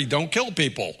authority. Don't kill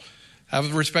people.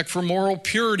 Have respect for moral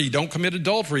purity. Don't commit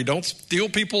adultery. Don't steal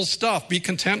people's stuff. Be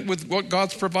content with what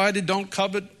God's provided. Don't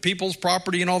covet people's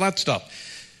property and all that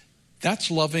stuff.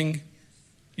 That's loving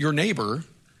your neighbor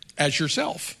as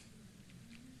yourself.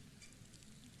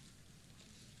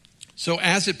 So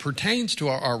as it pertains to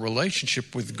our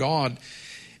relationship with God,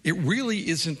 it really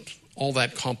isn't all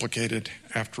that complicated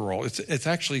after all. It's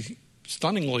actually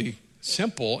stunningly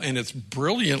simple, and it's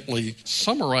brilliantly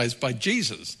summarized by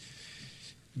Jesus.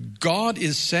 God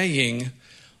is saying,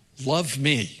 love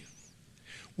me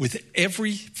with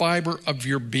every fiber of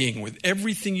your being, with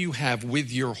everything you have,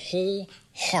 with your whole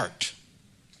heart,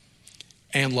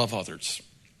 and love others.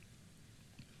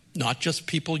 Not just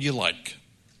people you like,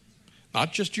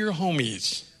 not just your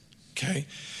homies, okay?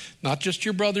 Not just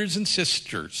your brothers and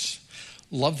sisters.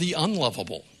 Love the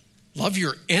unlovable. Love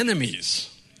your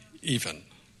enemies, even.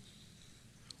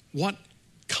 What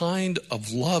kind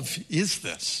of love is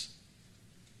this?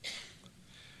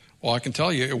 Well, I can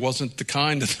tell you it wasn't the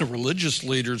kind that the religious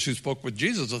leaders who spoke with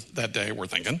Jesus that day were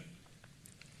thinking.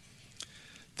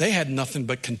 They had nothing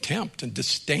but contempt and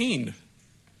disdain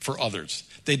for others.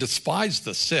 They despised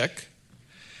the sick.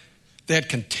 They had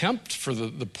contempt for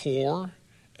the poor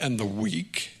and the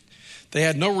weak. They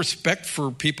had no respect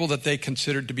for people that they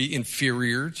considered to be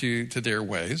inferior to their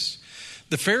ways.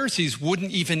 The Pharisees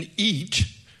wouldn't even eat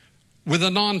with a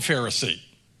non-Pharisee.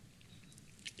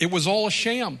 It was all a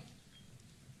sham.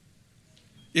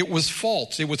 It was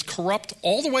false. It was corrupt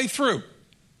all the way through,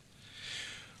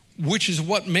 which is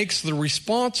what makes the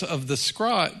response of the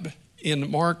scribe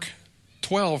in Mark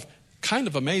 12 kind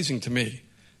of amazing to me.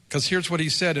 Because here's what he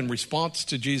said in response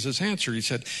to Jesus' answer. He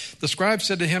said, the scribe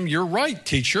said to him, "You're right,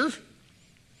 teacher.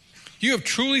 You have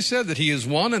truly said that he is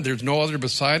one and there's no other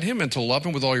beside him, and to love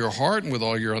him with all your heart and with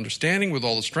all your understanding, with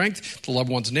all the strength, to love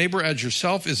one's neighbor as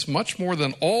yourself is much more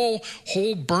than all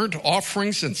whole burnt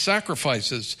offerings and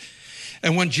sacrifices."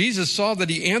 And when Jesus saw that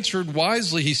he answered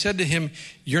wisely, he said to him,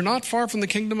 "You're not far from the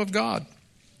kingdom of God."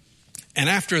 And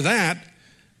after that,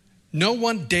 no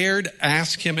one dared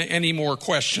ask him any more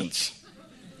questions.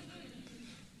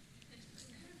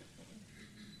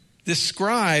 This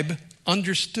scribe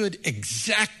understood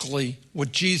exactly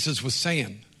what Jesus was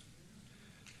saying.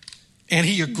 And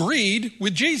he agreed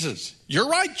with Jesus. "You're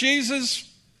right, Jesus.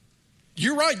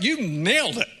 You're right. You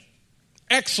nailed it."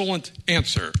 Excellent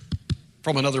answer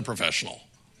from another professional.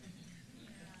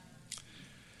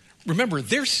 Remember,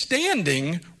 they're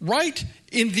standing right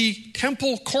in the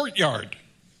temple courtyard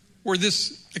where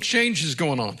this exchange is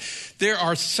going on. There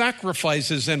are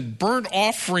sacrifices and burnt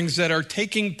offerings that are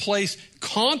taking place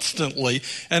constantly,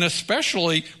 and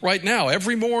especially right now,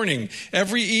 every morning,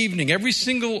 every evening, every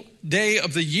single day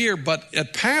of the year. But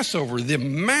at Passover, the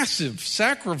massive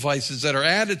sacrifices that are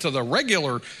added to the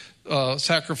regular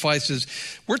sacrifices,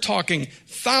 we're talking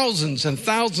thousands and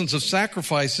thousands of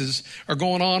sacrifices are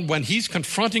going on when he's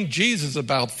confronting Jesus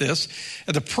about this.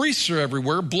 And the priests are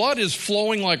everywhere. Blood is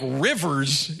flowing like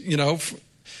rivers,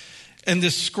 And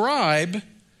this scribe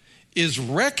is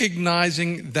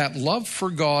recognizing that love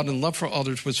for God and love for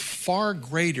others was far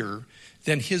greater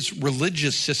than his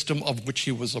religious system of which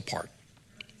he was a part.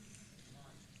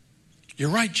 "You're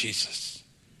right, Jesus.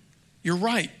 You're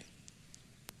right."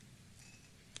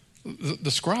 The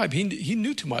scribe, he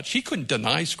knew too much. He couldn't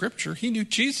deny Scripture. He knew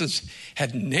Jesus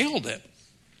had nailed it.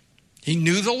 He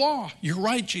knew the law. "You're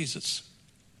right, Jesus."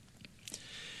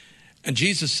 And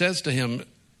Jesus says to him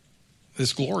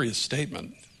this glorious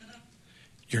statement,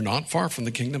 "You're not far from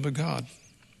the kingdom of God,"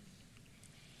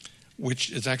 which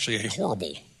is actually a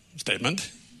horrible statement.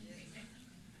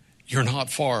 You're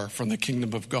not far from the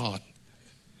kingdom of God.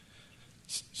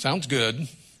 Sounds good,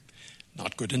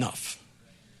 not good enough.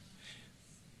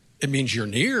 It means you're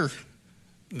near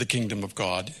the kingdom of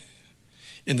God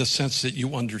in the sense that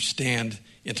you understand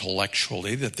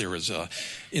intellectually that there is an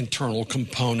internal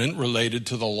component related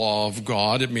to the law of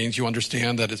God. It means you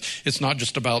understand that it's not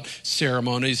just about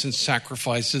ceremonies and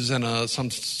sacrifices and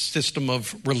some system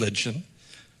of religion.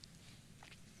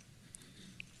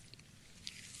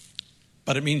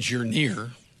 But it means you're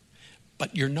near,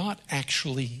 but you're not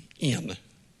actually in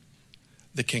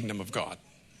the kingdom of God.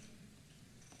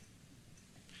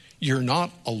 You're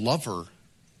not a lover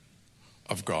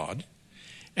of God,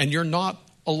 and you're not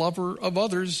a lover of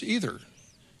others either,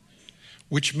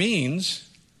 which means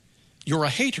you're a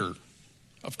hater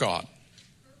of God.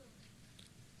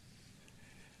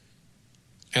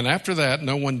 And after that,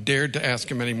 no one dared to ask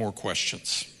him any more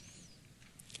questions.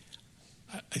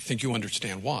 I think you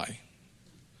understand why.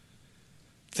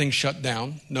 Things shut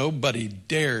down. Nobody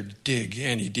dared dig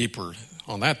any deeper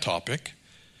on that topic.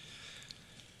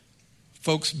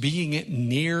 Folks, being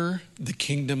near the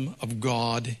kingdom of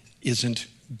God isn't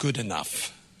good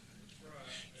enough.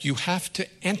 You have to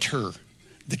enter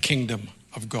the kingdom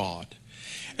of God.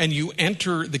 And you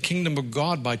enter the kingdom of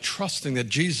God by trusting that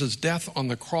Jesus' death on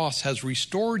the cross has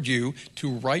restored you to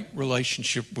right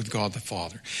relationship with God the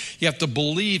Father. You have to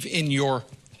believe in your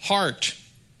heart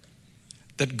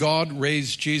that God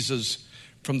raised Jesus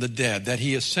from the dead, that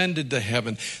he ascended to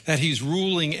heaven, that he's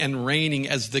ruling and reigning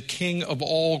as the King of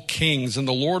all kings and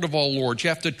the Lord of all lords. You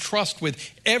have to trust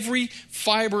with every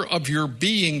fiber of your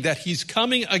being that he's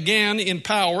coming again in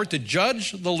power to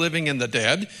judge the living and the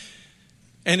dead,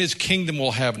 and his kingdom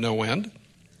will have no end.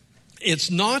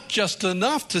 It's not just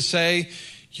enough to say,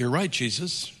 "You're right,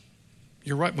 Jesus.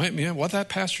 You're right." What that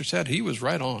pastor said, he was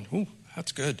right on. Ooh,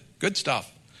 that's good. Good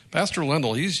stuff. Pastor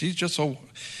Lendl, he's just so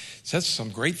says some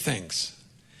great things.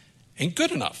 Ain't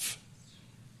good enough.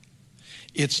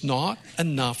 It's not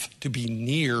enough to be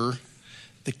near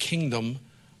the kingdom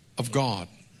of God.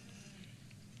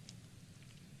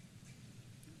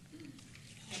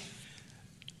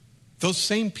 Those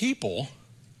same people,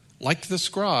 like the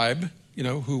scribe,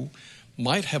 who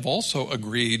might have also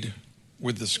agreed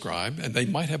with the scribe, and they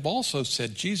might have also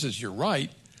said, "Jesus, you're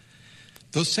right."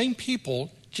 Those same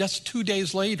people just 2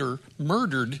 days later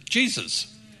murdered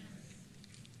Jesus.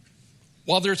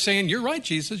 While they're saying, you're right,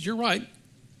 Jesus, you're right.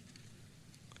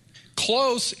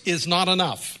 Close is not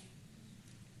enough.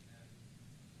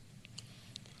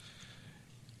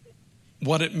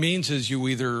 What it means is you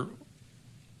either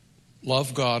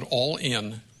love God all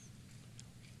in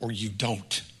or you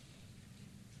don't.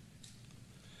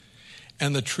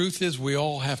 And the truth is we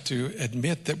all have to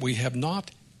admit that we have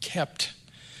not kept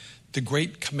the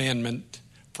great commandment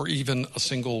for even a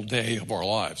single day of our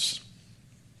lives.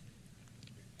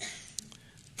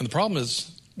 And the problem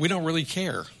is we don't really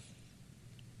care.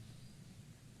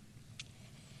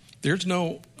 There's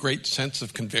no great sense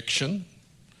of conviction.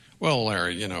 Well,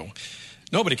 Larry,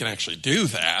 nobody can actually do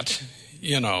that,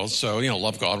 so,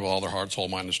 love God with all their heart, soul,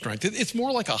 mind, and strength. It's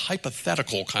more like a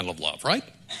hypothetical kind of love, right?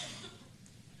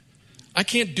 I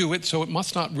can't do it, so it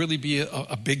must not really be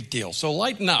a big deal. So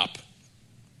lighten up.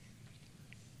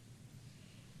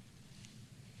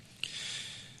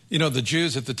 The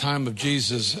Jews at the time of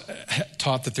Jesus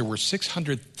taught that there were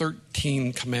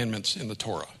 613 commandments in the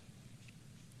Torah.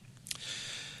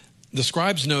 The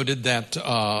scribes noted that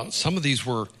some of these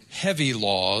were heavy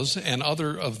laws and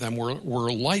other of them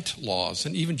were light laws.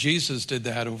 And even Jesus did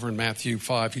that over in Matthew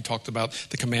 5. He talked about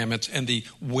the commandments and the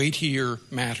weightier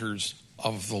matters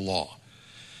of the law.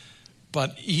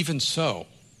 But even so,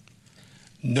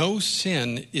 no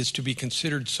sin is to be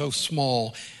considered so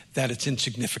small that it's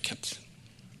insignificant.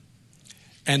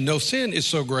 And no sin is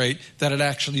so great that it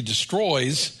actually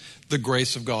destroys the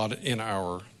grace of God in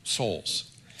our souls.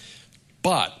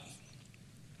 But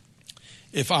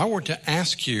if I were to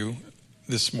ask you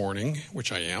this morning,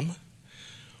 which I am,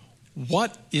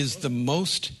 what is the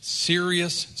most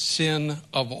serious sin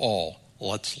of all?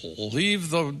 Let's leave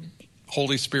the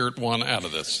Holy Spirit one out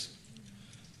of this.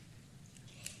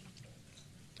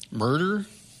 Murder,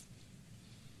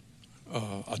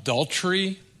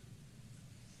 adultery,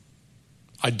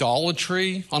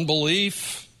 idolatry,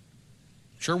 unbelief.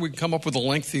 Sure, we can come up with a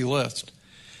lengthy list.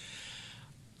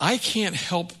 I can't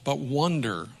help but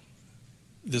wonder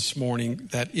this morning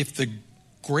that if the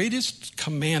greatest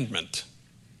commandment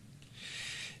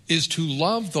is to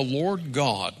love the Lord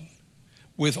God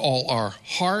with all our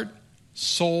heart,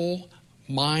 soul,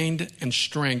 mind, and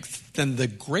strength, then the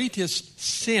greatest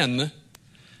sin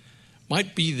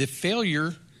might be the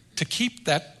failure to keep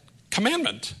that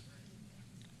commandment,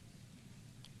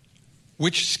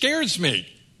 which scares me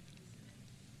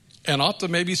and ought to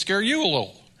maybe scare you a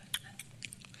little.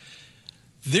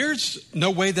 There's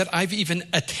no way that I've even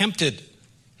attempted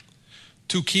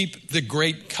to keep the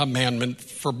great commandment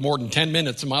for more than 10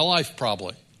 minutes in my life,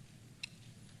 probably.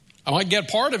 I might get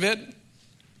part of it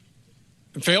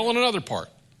and fail in another part.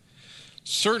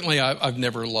 Certainly, I've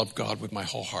never loved God with my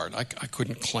whole heart. I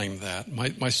couldn't claim that.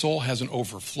 My soul hasn't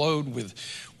overflowed with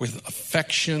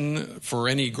affection for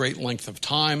any great length of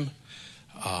time.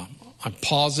 I'm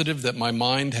positive that my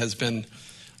mind has been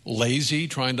lazy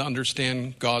trying to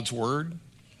understand God's word.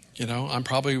 I'm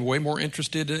probably way more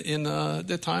interested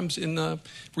at times in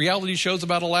reality shows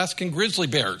about Alaskan grizzly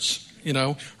bears,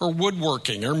 or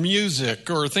woodworking or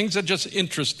music or things that just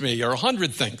interest me, or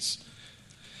 100 things.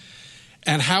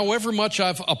 And however much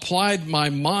I've applied my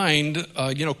mind,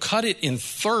 cut it in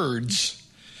thirds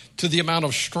to the amount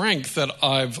of strength that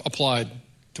I've applied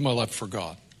to my love for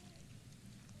God.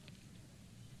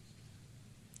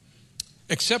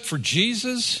 Except for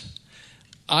Jesus,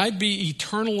 I'd be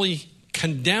eternally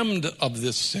condemned of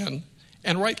this sin,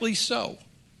 and rightly so.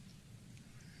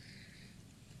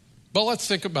 But let's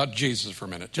think about Jesus for a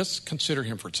minute. Just consider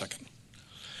him for a second.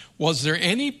 Was there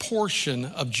any portion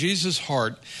of Jesus'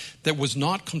 heart that was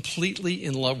not completely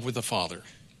in love with the Father?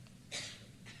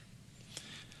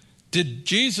 Did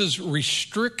Jesus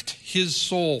restrict his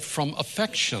soul from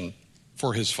affection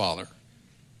for his Father?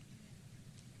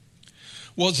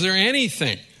 Was there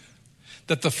anything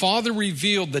that the Father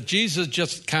revealed that Jesus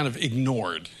just kind of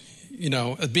ignored,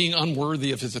 as being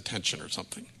unworthy of his attention or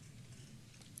something?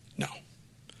 No.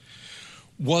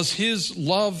 Was his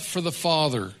love for the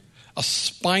Father a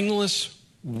spineless,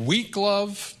 weak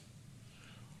love?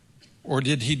 Or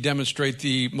did he demonstrate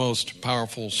the most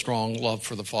powerful, strong love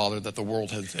for the Father that the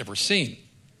world has ever seen?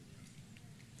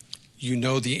 You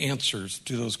know the answers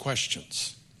to those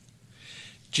questions.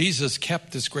 Jesus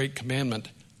kept this great commandment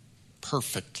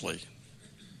perfectly.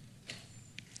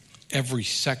 Every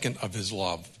second of his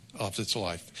life.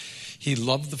 He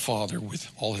loved the Father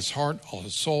with all his heart, all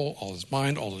his soul, all his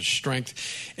mind, all his strength.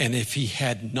 And if he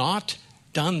had not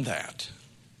done that,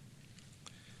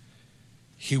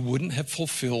 he wouldn't have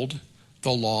fulfilled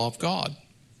the law of God,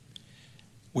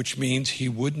 which means he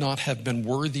would not have been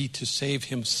worthy to save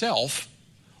himself,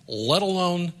 let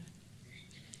alone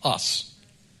us.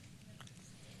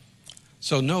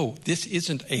 So no, this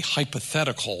isn't a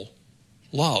hypothetical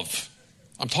love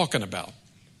I'm talking about.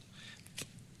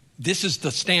 This is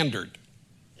the standard.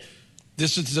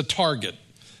 This is the target.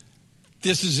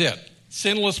 This is it.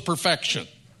 Sinless perfection.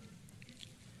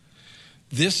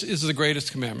 This is the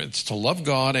greatest commandment. It's to love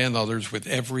God and others with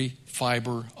every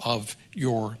fiber of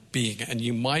your being. And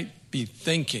you might be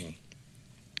thinking,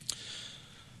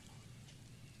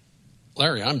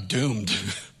 Larry, I'm doomed.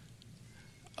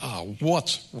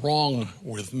 What's wrong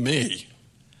with me?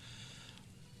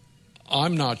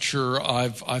 I'm not sure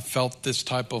I've felt this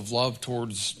type of love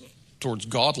towards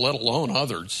God, let alone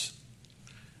others.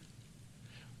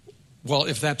 Well,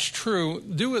 if that's true,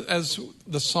 do it as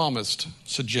the psalmist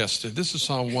suggested. This is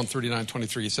Psalm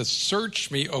 139:23. It says,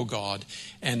 "Search me, O God,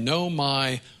 and know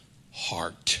my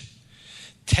heart.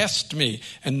 Test me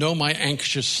and know my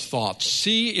anxious thoughts.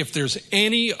 See if there's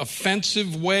any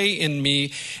offensive way in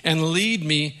me, and lead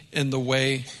me in the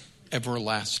way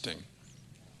everlasting."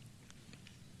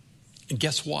 And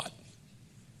guess what?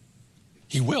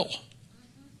 He will.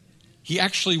 He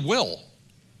actually will.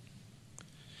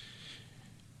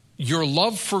 Your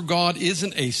love for God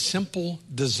isn't a simple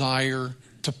desire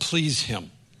to please him.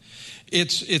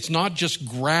 It's not just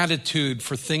gratitude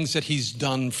for things that he's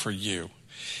done for you.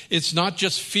 It's not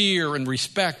just fear and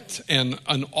respect and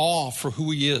an awe for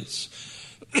who he is.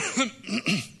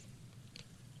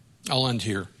 I'll end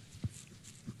here.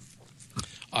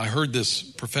 I heard this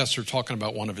professor talking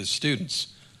about one of his students.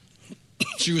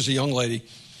 She was a young lady.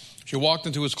 She walked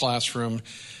into his classroom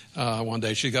one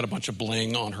day. She got a bunch of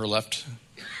bling on her left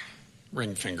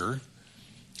ring finger,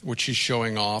 which she's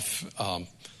showing off to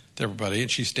everybody. And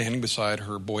she's standing beside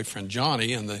her boyfriend,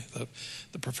 Johnny. And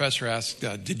the professor asked,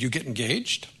 "Did you get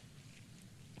engaged?"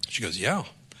 She goes, "Yeah."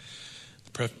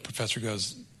 The professor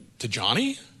goes, "To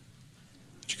Johnny?"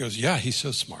 She goes, "Yeah, he's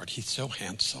so smart. He's so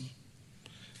handsome."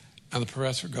 And the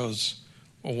professor goes,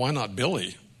 "Well, why not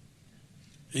Billy?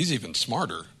 He's even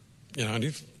smarter. And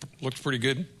he looks pretty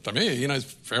good to me. He's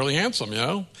fairly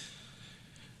handsome,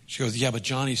 She goes, "Yeah, but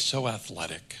Johnny's so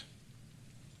athletic."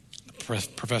 The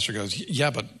professor goes, "Yeah,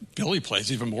 but Billy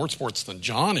plays even more sports than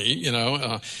Johnny,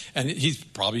 and he's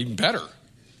probably even better."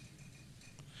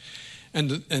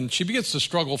 And she begins to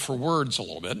struggle for words a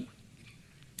little bit.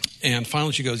 And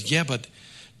finally she goes, "Yeah, but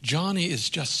Johnny is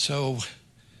just so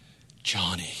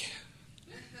Johnny."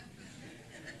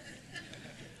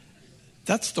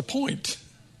 That's the point.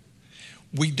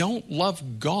 We don't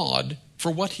love God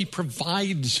for what he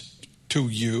provides to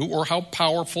you, or how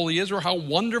powerful he is, or how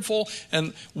wonderful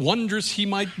and wondrous he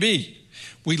might be.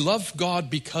 We love God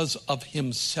because of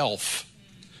himself,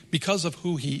 because of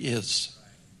who he is.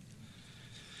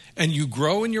 And you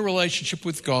grow in your relationship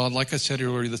with God, like I said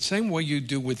earlier, the same way you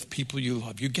do with people you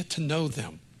love. You get to know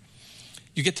them.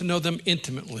 You get to know them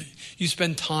intimately. You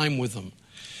spend time with them.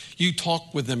 You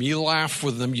talk with them. You laugh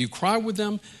with them. You cry with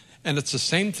them. And it's the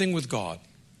same thing with God.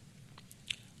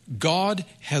 God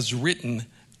has written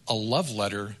a love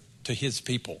letter to his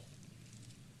people.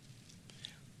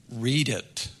 Read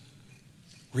it.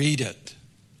 Read it.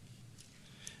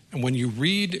 And when you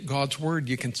read God's word,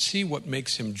 you can see what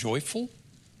makes him joyful.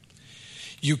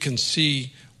 You can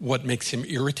see what makes him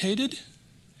irritated.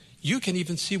 You can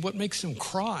even see what makes him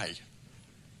cry.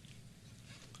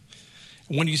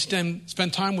 When you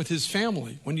spend time with his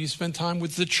family, when you spend time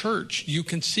with the church, you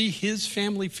can see his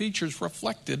family features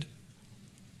reflected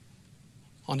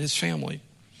on his family.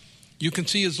 You can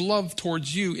see his love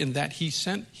towards you in that he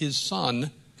sent his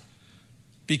son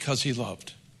because he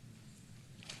loved.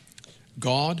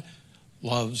 God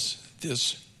loves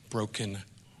this broken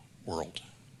world,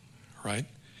 right?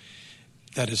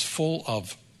 That is full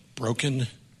of broken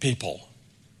people.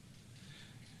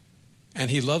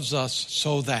 And he loves us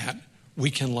so that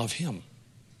we can love him.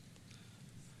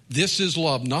 This is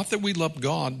love, not that we loved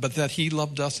God, but that he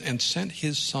loved us and sent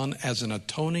his son as an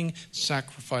atoning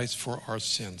sacrifice for our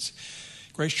sins.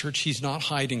 Grace Church, he's not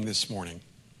hiding this morning.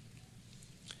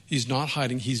 He's not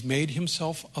hiding. He's made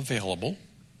himself available.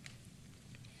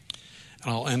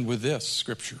 And I'll end with this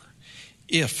scripture.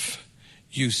 If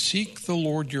you seek the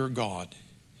Lord your God,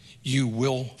 you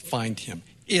will find him.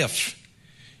 If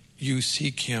you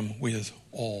seek him with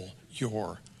all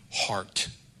your heart.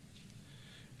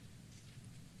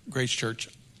 Grace Church,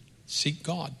 seek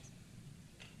God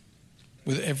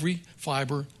with every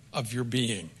fiber of your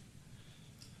being.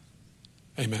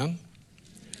 Amen?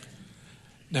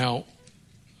 Now,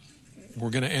 we're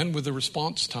going to end with a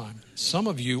response time. Some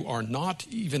of you are not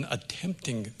even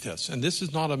attempting this, and this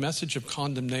is not a message of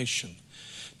condemnation.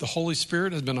 The Holy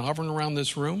Spirit has been hovering around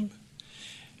this room,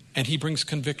 and he brings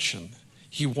conviction.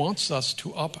 He wants us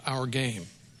to up our game,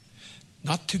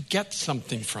 not to get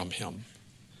something from him,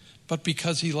 but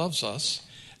because he loves us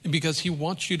and because he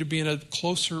wants you to be in a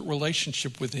closer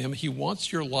relationship with him. He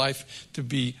wants your life to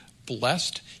be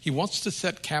blessed. He wants to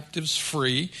set captives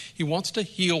free. He wants to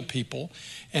heal people.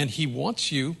 And he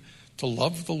wants you to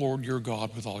love the Lord your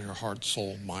God with all your heart,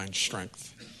 soul, mind,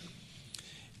 strength.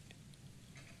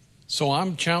 So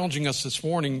I'm challenging us this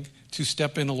morning to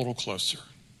step in a little closer.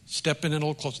 Step in a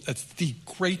little closer. That's the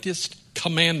greatest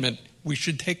commandment. We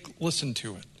should listen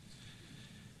to it.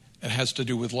 It has to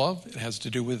do with love. It has to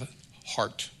do with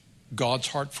heart. God's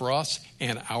heart for us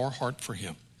and our heart for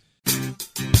him.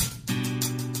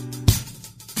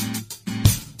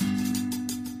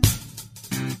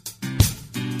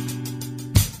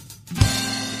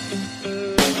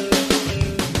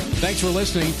 Thanks for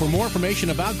listening. For more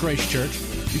information about Grace Church,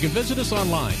 you can visit us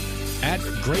online at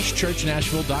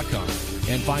gracechurchnashville.com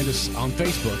and find us on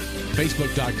Facebook,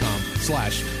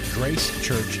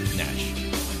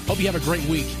 facebook.com/gracechurchnash. Hope you have a great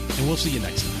week, and we'll see you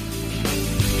next time.